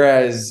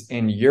 Whereas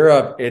in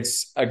Europe,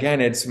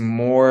 it's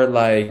more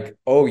like,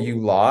 oh, you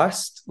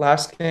lost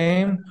last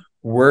game.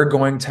 We're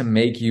going to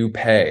make you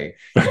pay.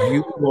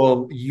 You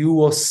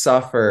will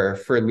suffer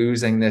for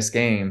losing this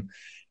game.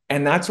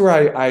 And that's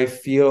where I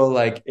feel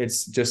like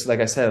it's just,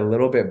 like I said, a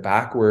little bit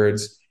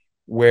backwards,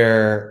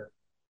 where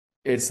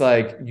it's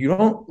like you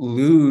don't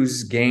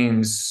lose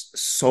games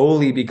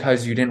solely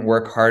because you didn't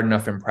work hard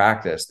enough in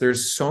practice.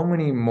 There's so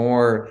many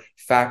more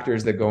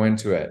factors that go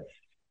into it.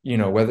 You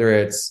know, whether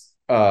it's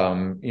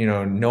you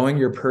know, knowing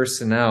your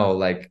personnel,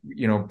 like,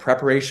 you know,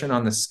 preparation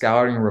on the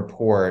scouting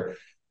report,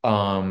 you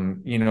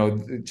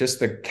know, just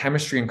the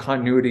chemistry and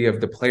continuity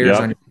of the players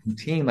Yeah. on your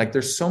team. Like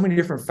there's so many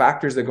different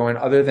factors that go in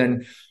other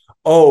than,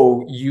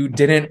 oh, you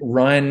didn't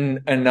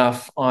run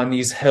enough on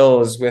these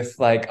hills with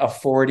like a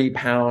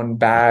 40-pound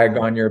bag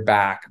on your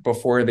back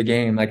before the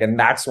game. Like, and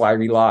that's why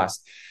we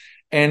lost.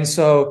 And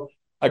so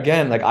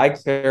again, like I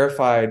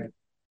clarified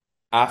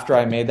after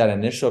I made that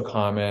initial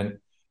comment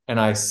and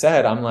I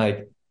said, I'm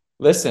like,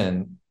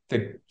 listen,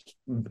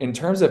 in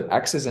terms of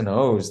X's and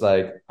O's,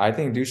 like I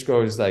think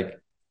Dushko is like,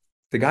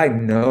 the guy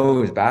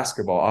knows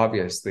basketball,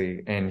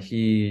 obviously, and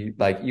he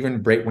like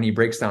even when he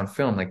breaks down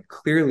film, like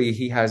clearly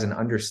he has an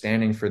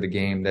understanding for the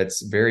game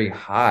that's very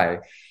high.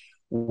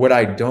 What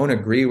I don't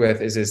agree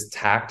with is his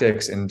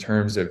tactics in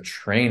terms of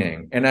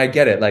training. And I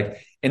get it. Like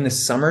in the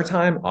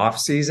summertime, off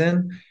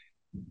season,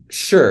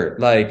 sure,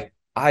 like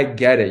I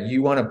get it.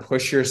 You want to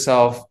push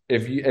yourself.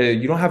 If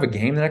you don't have a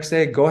game the next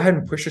day, go ahead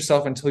and push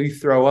yourself until you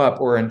throw up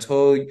or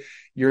until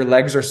your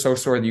legs are so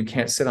sore that you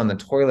can't sit on the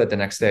toilet the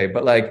next day.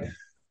 But like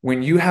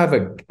when you have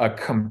a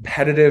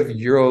competitive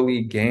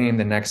EuroLeague game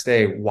the next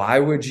day, why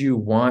would you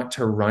want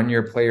to run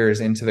your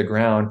players into the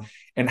ground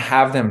and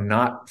have them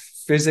not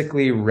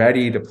physically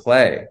ready to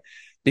play?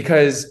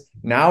 Because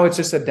now it's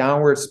just a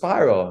downward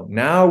spiral.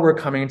 Now we're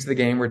coming into the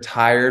game, we're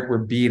tired, we're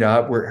beat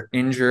up, we're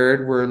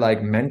injured, we're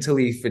like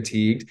mentally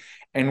fatigued,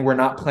 and we're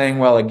not playing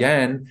well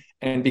again.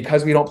 And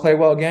because we don't play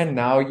well again,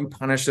 now you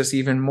punish us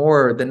even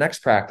more the next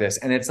practice.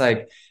 And it's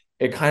like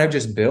it kind of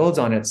just builds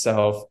on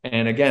itself.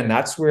 And again,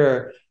 that's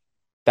where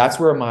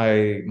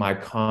my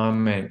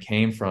comment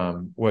came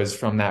from, was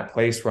from that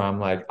place where I'm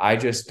like, I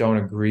just don't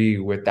agree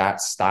with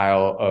that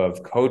style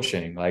of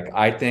coaching. Like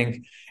I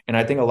think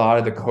a lot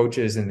of the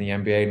coaches in the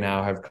NBA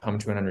now have come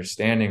to an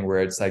understanding where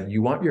it's like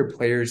you want your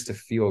players to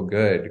feel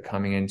good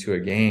coming into a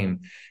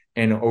game.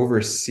 And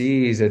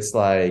overseas, it's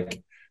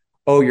like,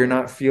 oh, you're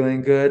not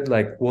feeling good,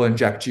 like we'll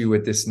inject you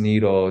with this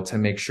needle to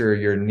make sure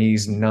your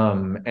knees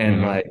numb.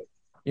 And like,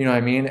 you know what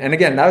I mean? And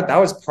again, that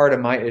was part of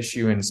my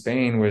issue in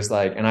Spain, was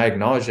like, and I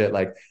acknowledge it,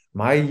 like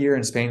my year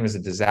in Spain was a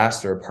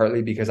disaster,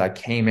 partly because I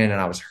came in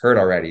and I was hurt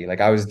already.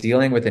 Like I was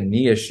dealing with a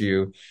knee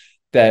issue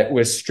that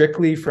was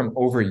strictly from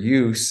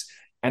overuse.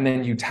 And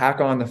then you tack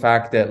on the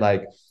fact that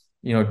like,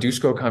 you know,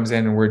 Dusko comes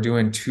in and we're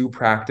doing 2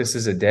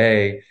 practices a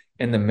day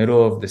in the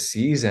middle of the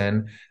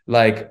season.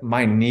 Like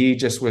my knee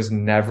just was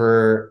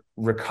never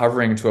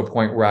recovering to a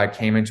point where I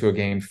came into a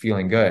game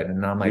feeling good.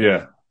 And I'm like,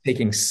 Yeah.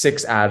 taking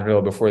 6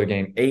 Advil before the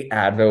game, 8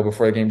 Advil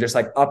before the game, just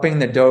like upping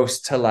the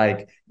dose to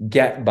like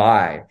get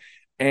by.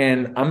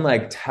 And I'm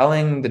like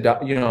telling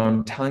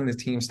I'm telling the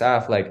team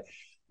staff, like,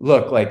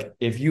 look, like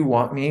if you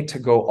want me to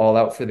go all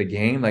out for the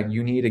game, like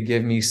you need to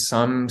give me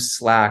some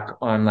slack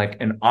on like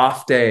an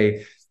off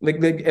day.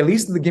 Like at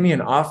least give me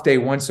an off day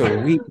once a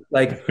week.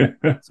 Like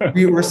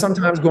we were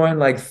sometimes going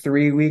like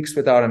 3 weeks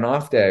without an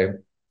off day.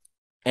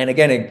 And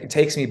again, it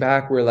takes me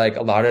back where like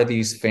a lot of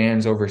these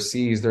fans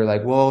overseas, they're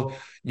like, well,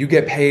 you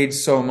get paid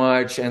so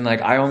much and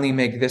like I only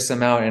make this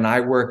amount and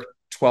I work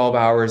 12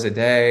 hours a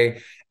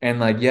day. And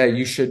like, yeah,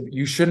 you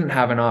shouldn't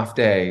have an off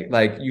day.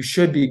 Like you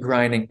should be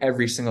grinding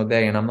every single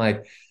day. And I'm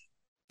like,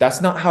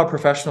 that's not how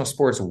professional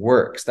sports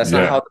works. That's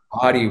not Yeah. how the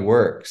body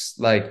works.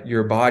 Like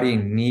your body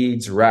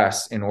needs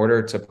rest in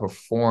order to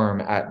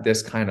perform at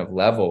this kind of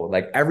level.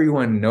 Like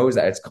everyone knows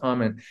that. It's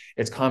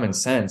common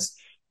sense.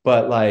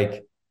 But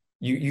like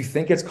you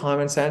think it's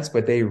common sense,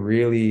 but they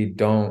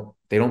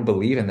don't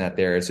believe in that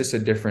there. It's just a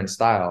different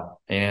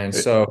style. And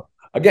so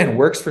again,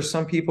 works for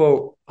some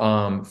people.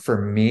 For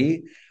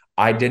me,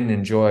 I didn't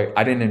enjoy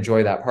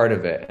that part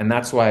of it. And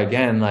that's why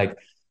again, like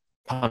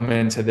come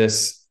into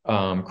this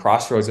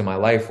crossroads in my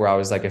life where I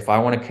was like, if I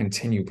want to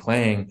continue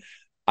playing,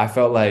 I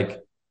felt like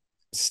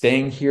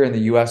staying here in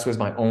the US was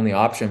my only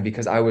option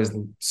because I was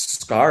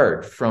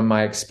scarred from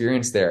my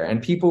experience there.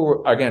 And people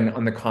were, again,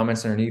 on the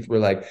comments underneath were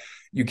like,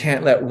 you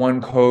can't let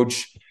one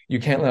coach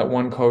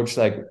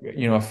like,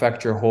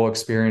 affect your whole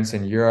experience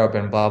in Europe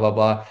and blah, blah,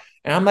 blah.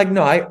 And I'm like,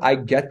 no, I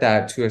get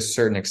that to a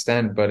certain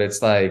extent, but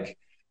it's like,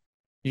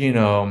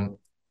 I'm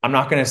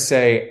not going to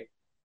say,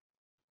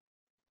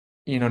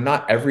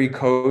 not every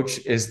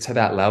coach is to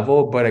that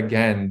level, but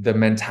again, the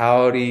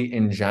mentality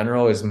in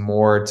general is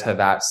more to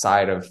that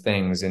side of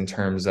things in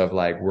terms of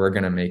like, we're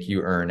going to make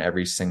you earn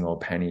every single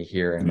penny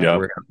here and like,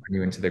 we're going to put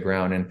you into the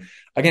ground. And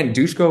again,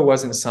 Dushko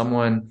wasn't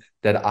someone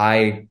that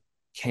I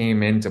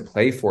came in to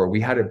play for.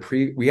 We had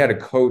a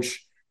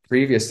coach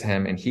previous to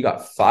him and he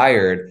got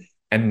fired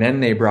and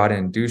then they brought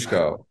in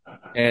Dushko.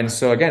 And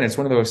so again, it's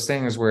one of those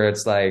things where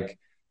it's like,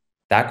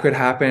 that could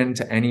happen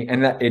to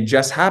and that it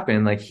just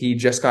happened. Like he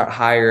just got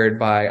hired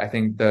by, I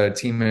think, the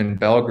team in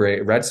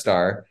Belgrade, Red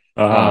Star.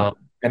 And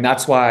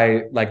that's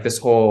why like this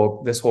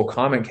whole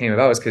comment came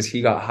about, is because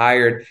he got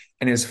hired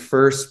and his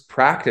first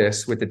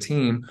practice with the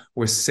team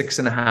was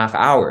 6.5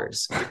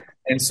 hours.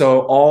 And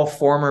so all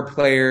former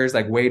players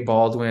like Wade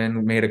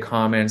Baldwin made a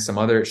comment, some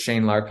other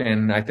Shane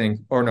Larkin, I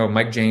think, or no,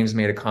 Mike James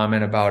made a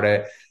comment about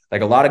it.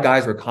 Like a lot of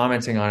guys were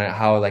commenting on it,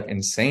 how like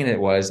insane it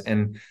was.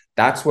 And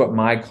that's what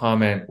my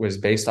comment was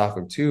based off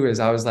of too, is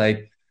I was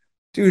like,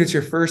 dude, it's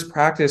your first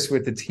practice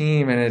with the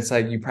team. And it's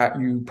like, you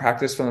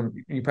practice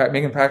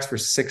make them practice for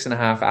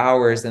 6.5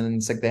 hours. And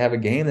it's like, they have a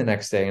game the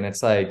next day. And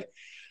it's like,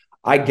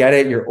 I get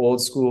it. You're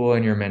old school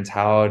in your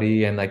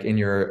mentality and like in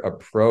your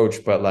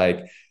approach, but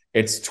like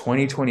it's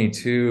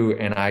 2022.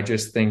 And I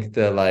just think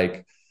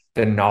the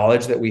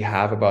knowledge that we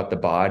have about the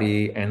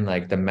body and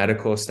like the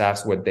medical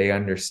staffs, what they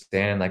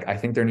understand, like, I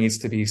think there needs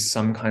to be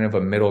some kind of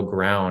a middle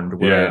ground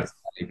where it's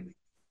like,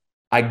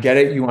 I get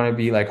it. You want to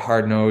be like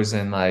hard nosed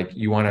and like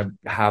you want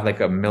to have like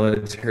a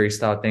military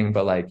style thing,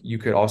 but like you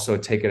could also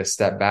take it a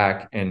step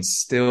back and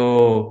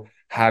still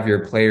have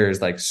your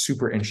players like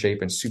super in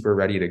shape and super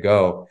ready to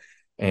go.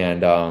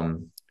 And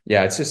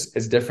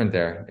it's different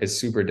there. It's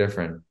super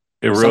different.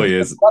 It Some really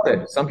people is. love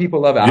it. Some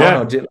people love it. I Yeah.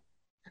 don't know.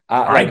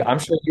 Like I I'm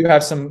sure you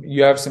have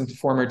some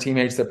former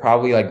teammates that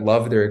probably like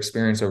love their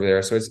experience over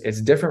there. So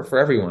it's different for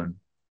everyone.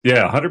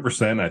 Yeah,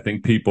 100%. I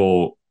think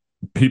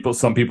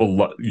some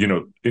people,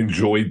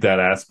 enjoyed that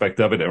aspect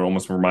of it. It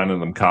almost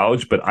reminded them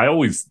college. But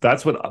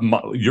that's what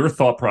your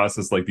thought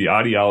process, like the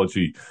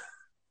ideology,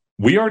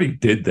 we already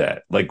did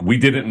that. Like we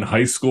did it in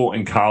high school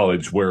and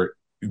college where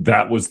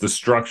that was the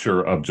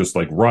structure of just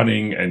like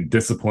running and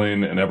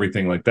discipline and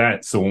everything like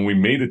that. So when we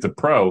made it to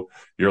pro,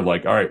 you're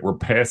like, all right, we're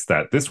past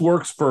that. This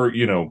works for,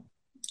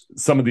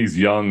 some of these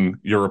young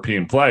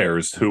European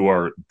players who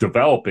are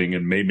developing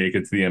and may make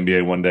it to the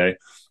NBA one day,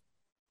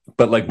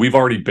 but like we've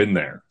already been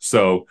there.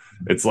 So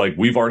it's like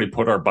we've already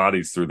put our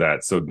bodies through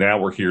that. So now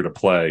we're here to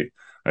play.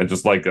 And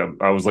just like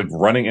I was like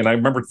running, and I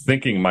remember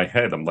thinking in my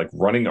head, I'm like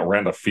running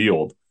around a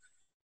field.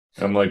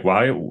 I'm like,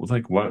 why?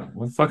 Like, what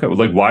the fuck?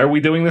 Like, why are we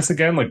doing this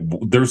again? Like,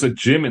 there's a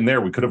gym in there.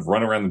 We could have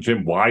run around the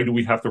gym. Why do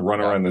we have to run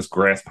Yeah. around this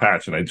grass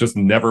patch? And it just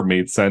never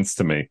made sense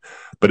to me.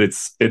 But it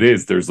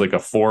is. There's like a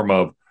form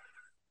of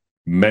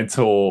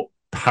mental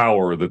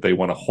power that they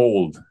want to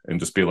hold and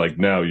just be like,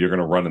 no, you're going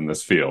to run in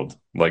this field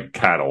like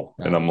cattle.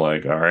 Yeah. And I'm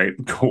like, all right,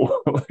 cool.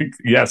 Like,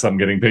 yes, I'm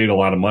getting paid a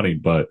lot of money,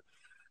 but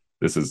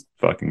this is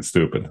fucking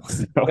stupid.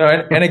 No,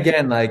 and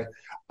again, like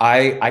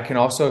I can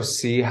also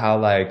see how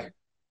like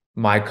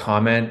my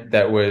comment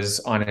that was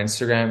on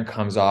Instagram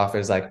comes off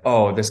as like,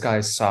 oh, this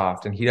guy's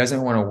soft and he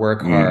doesn't want to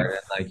work Mm, hard and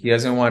like he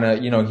doesn't want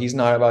to, he's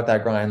not about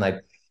that grind.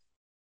 Like,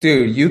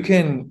 dude, you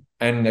can,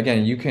 and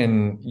again,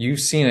 you've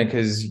seen it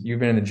because you've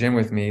been in the gym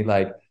with me.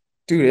 Like,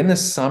 dude, in the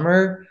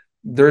summer,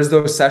 there's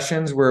those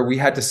sessions where we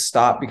had to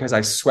stop because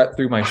I sweat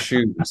through my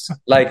shoes.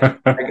 Like,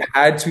 I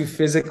had to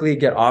physically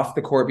get off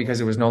the court because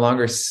it was no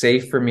longer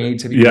safe for me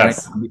to be running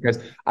yes. because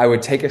I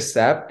would take a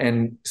step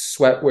and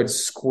sweat would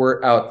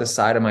squirt out the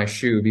side of my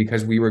shoe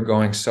because we were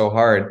going so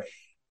hard.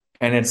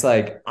 And it's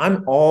like,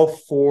 I'm all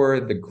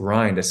for the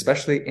grind,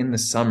 especially in the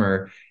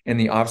summer, in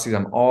the off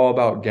season. I'm all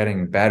about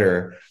getting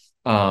better.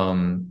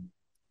 Um,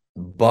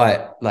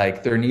 but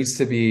like there needs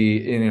to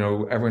be,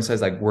 everyone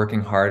says like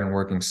working hard and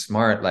working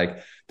smart.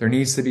 Like there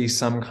needs to be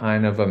some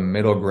kind of a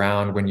middle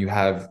ground when you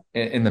have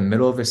in the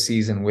middle of a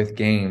season with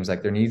games,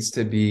 like there needs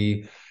to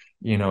be,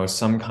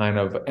 some kind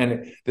of,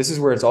 and this is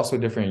where it's also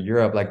different in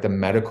Europe. Like the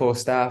medical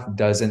staff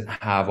doesn't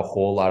have a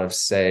whole lot of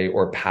say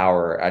or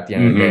power at the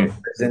end of the day. Hmm.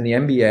 Because in the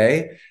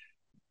NBA,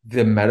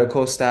 the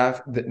medical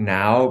staff that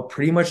now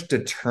pretty much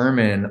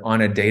determine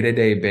on a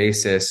day-to-day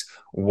basis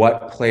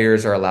what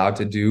players are allowed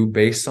to do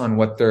based on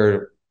what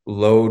their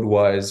load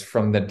was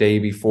from the day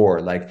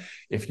before. Like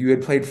if you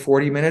had played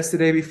 40 minutes the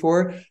day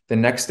before, the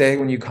next day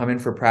when you come in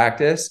for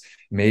practice,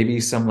 maybe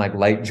some like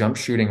light jump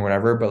shooting or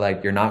whatever, but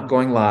like you're not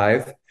going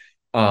live.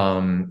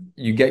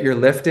 You get your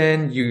lift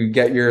in, you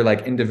get your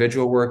like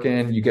individual work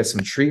in, you get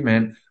some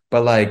treatment,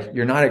 but like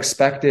you're not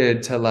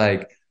expected to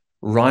like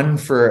run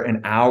for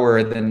an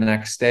hour the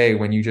next day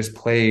when you just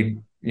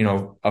played,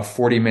 a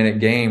 40-minute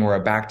game or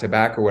a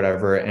back-to-back or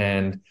whatever.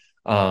 And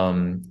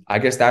I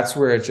guess that's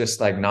where it's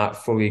just like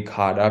not fully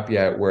caught up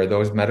yet, where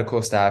those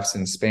medical staffs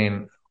in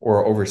Spain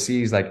or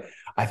overseas, like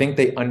I think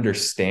they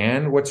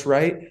understand what's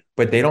right,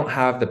 but they don't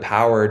have the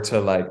power to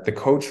like the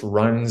coach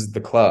runs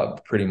the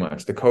club pretty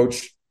much. The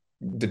coach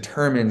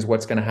determines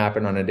what's going to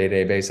happen on a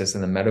day-to-day basis,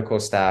 and the medical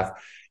staff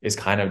is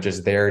kind of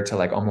just there to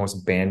like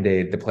almost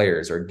band-aid the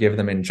players or give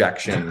them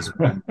injections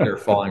when they're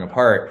falling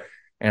apart.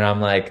 And I'm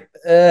like,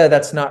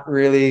 that's not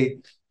really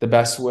the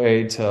best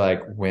way to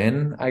like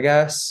win, I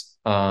guess.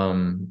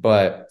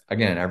 But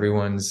again,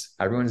 everyone's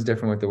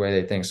different with the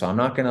way they think. So I'm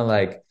not gonna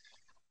like,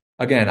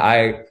 again,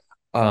 I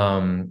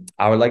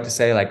would like to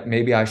say like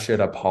maybe I should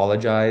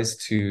apologize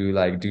to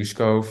like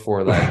Dushko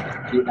for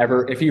like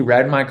if he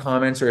read my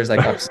comments or is like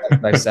upset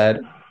that I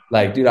said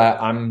like, dude,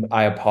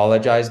 I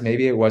apologize.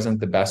 Maybe it wasn't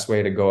the best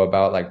way to go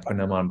about like putting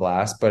him on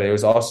blast, but it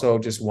was also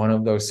just one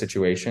of those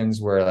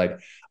situations where like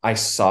I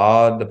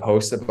saw the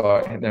post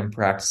about them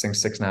practicing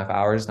 6.5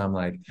 hours and I'm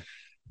like,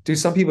 dude,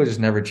 some people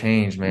just never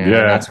change, man. And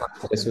Yeah, that's why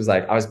this was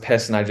like, I was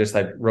pissed and I just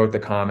like wrote the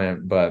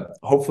comment, but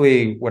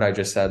hopefully what I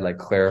just said like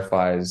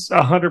clarifies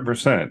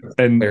 100%.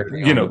 And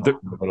clarity on a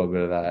little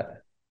bit of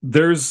that.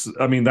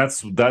 I mean,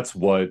 that's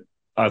what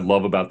I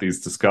love about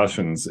these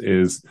discussions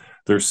is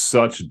there's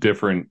such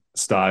different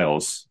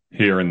styles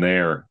here and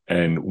there.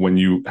 And when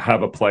you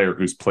have a player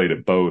who's played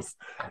at both,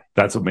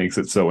 that's what makes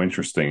it so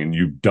interesting. And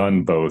you've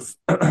done both.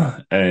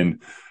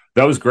 And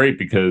that was great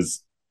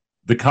because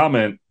the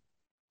comment,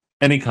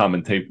 any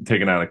comment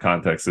taken out of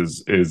context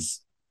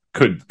is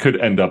could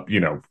end up,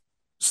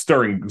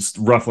 stirring,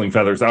 ruffling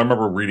feathers. I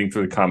remember reading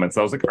through the comments.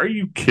 I was like, are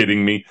you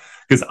kidding me?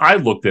 Because I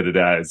looked at it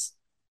as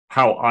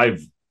how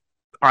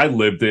I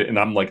lived it, and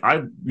I'm like,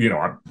 I'm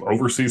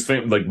overseas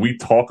fan. Like we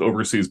talk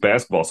overseas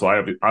basketball, so I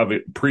have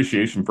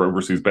appreciation for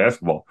overseas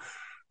basketball.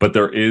 But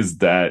there is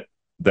that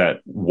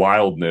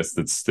wildness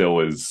that still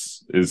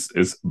is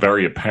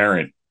very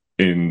apparent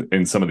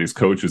in some of these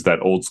coaches,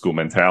 that old school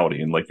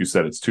mentality. And like you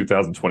said, it's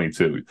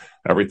 2022.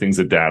 Everything's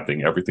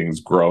adapting, everything's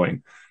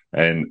growing.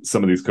 And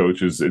some of these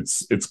coaches,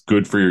 it's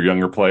good for your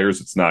younger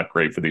players. It's not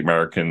great for the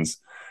Americans.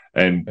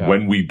 And Yeah.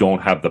 when we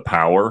don't have the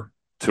power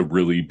to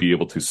really be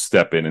able to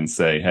step in and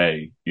say,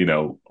 hey,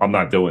 I'm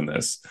not doing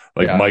this.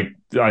 Like Yeah. Mike,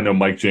 I know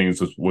Mike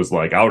James was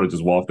like, I would have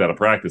just walked out of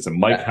practice. And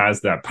Mike Yeah.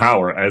 has that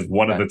power as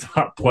one of the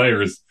top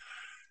players,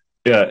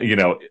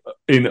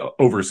 in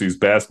overseas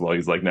basketball.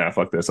 He's like, nah,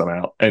 fuck this, I'm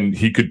out. And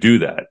he could do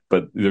that.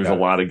 But there's a Yeah.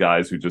 lot of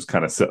guys who just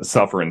kind of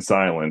suffer in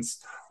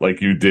silence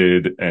like you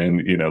did.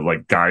 And,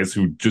 like guys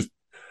who just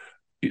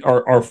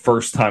are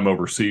first time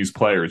overseas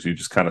players, you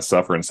just kind of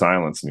suffer in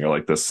silence and you're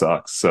like, this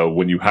sucks. So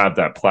when you have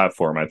that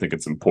platform, I think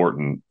it's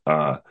important,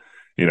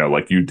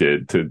 like you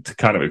did to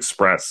kind of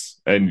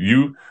express. And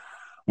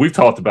we've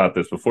talked about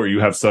this before. You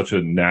have such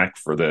a knack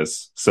for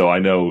this. So I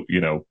know,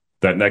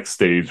 that next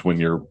stage when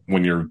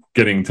you're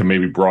getting to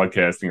maybe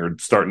broadcasting or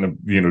starting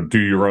to, do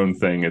your own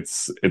thing,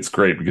 it's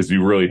great because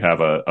you really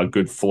have a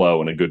good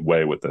flow and a good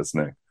way with this,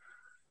 Nick.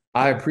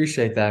 I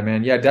appreciate that,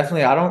 man. Yeah,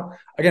 definitely.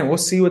 Again, we'll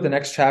see what the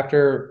next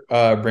chapter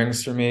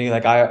brings for me.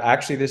 Like I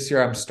actually this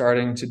year I'm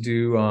starting to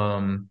do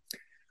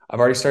I've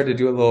already started to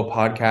do a little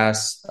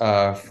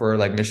podcast for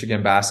like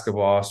Michigan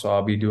basketball. So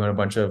I'll be doing a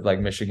bunch of like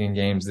Michigan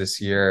games this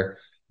year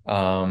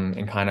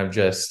and kind of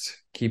just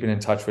keeping in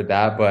touch with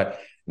that. But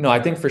no,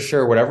 I think for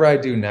sure whatever I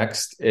do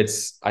next,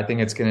 I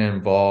think it's going to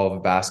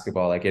involve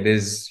basketball. Like it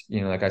is,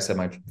 like I said,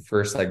 my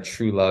first like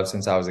true love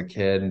since I was a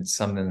kid. It's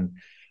something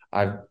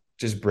I've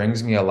just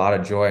brings me a lot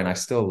of joy and I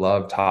still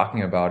love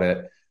talking about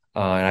it.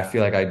 And I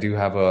feel like I do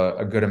have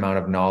a good amount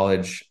of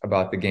knowledge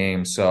about the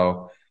game.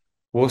 So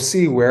we'll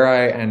see where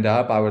I end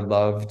up. I would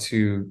love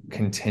to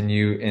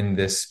continue in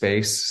this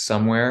space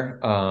somewhere.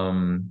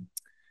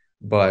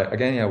 But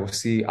again, yeah, we'll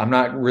see. I'm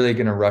not really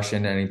going to rush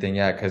into anything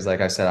yet because,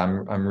 like I said,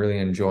 I'm really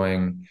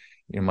enjoying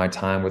my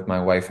time with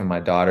my wife and my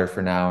daughter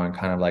for now, and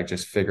kind of like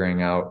just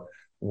figuring out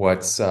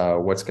what's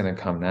going to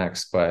come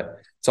next. But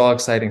it's all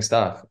exciting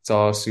stuff. It's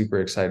all super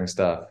exciting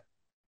stuff.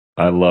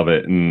 I love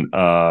it. And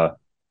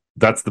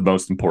that's the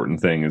most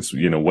important thing is,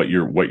 what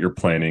you're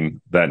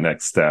planning that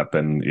next step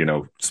and,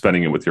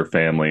 spending it with your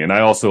family. And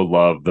I also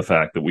love the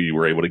fact that we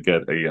were able to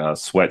get a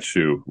sweat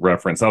shoe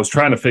reference. I was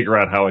trying to figure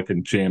out how I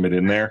can jam it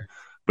in there,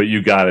 but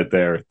you got it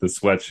there, the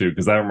sweat shoe.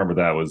 Cause I remember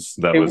that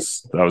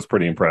was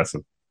pretty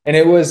impressive. And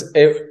I'm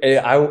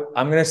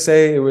going to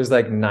say it was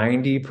like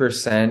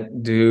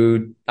 90%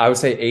 due, I would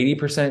say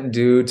 80%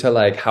 due to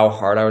like how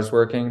hard I was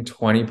working,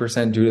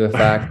 20% due to the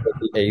fact that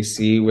the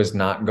AC was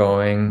not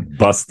going.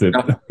 Busted.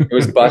 It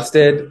was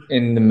busted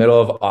in the middle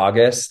of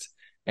August.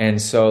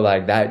 And so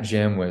like that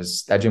gym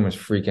was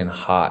freaking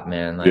hot,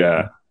 man. Like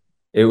yeah.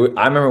 I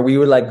remember we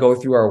would like go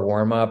through our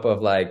warm up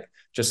of like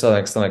just some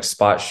like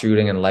spot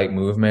shooting and light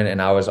movement.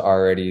 And I was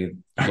already,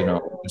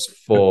 just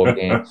full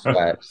game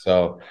sweat.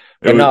 So,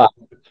 but no,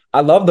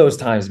 I love those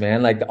times,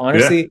 man. Like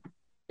honestly,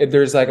 if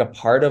there's like a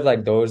part of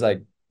like those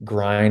like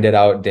grinded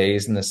out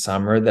days in the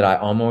summer that I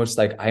almost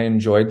like I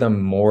enjoyed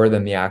them more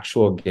than the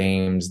actual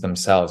games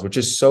themselves, which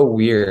is so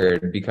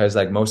weird because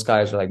like most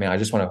guys are like, man, I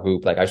just want to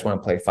hoop, like I just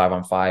want to play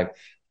 5-on-5.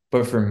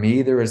 But for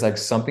me, there was like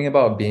something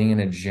about being in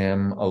a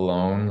gym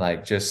alone,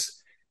 like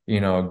just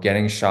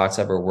getting shots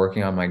up or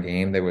working on my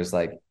game that was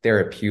like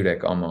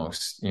therapeutic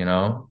almost,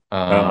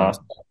 Uh-huh.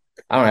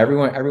 I don't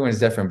know. Everyone's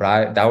different,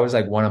 but that was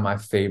like one of my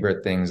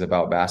favorite things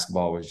about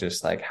basketball was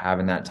just like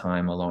having that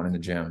time alone in the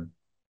gym.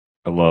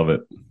 I love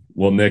it.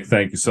 Well, Nick,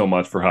 thank you so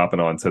much for hopping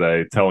on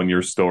today, telling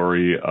your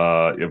story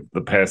of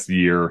the past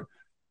year,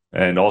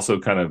 and also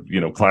kind of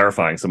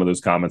clarifying some of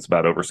those comments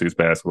about overseas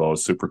basketball. It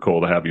was super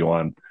cool to have you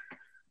on.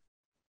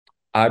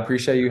 I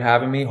appreciate you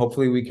having me.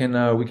 Hopefully, we can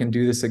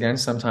do this again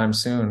sometime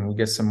soon. We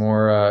get some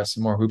more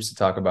hoops to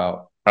talk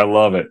about. I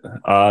love it.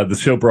 The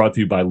show brought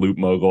to you by Loop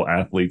Mogul,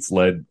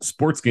 athletes-led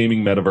sports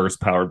gaming metaverse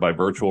powered by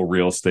virtual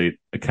real estate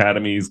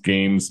academies,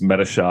 games,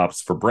 meta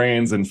shops for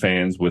brands and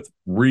fans with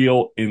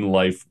real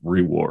in-life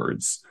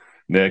rewards.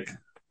 Nick,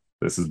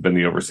 this has been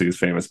the Overseas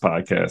Famous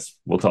Podcast.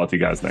 We'll talk to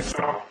you guys next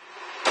time.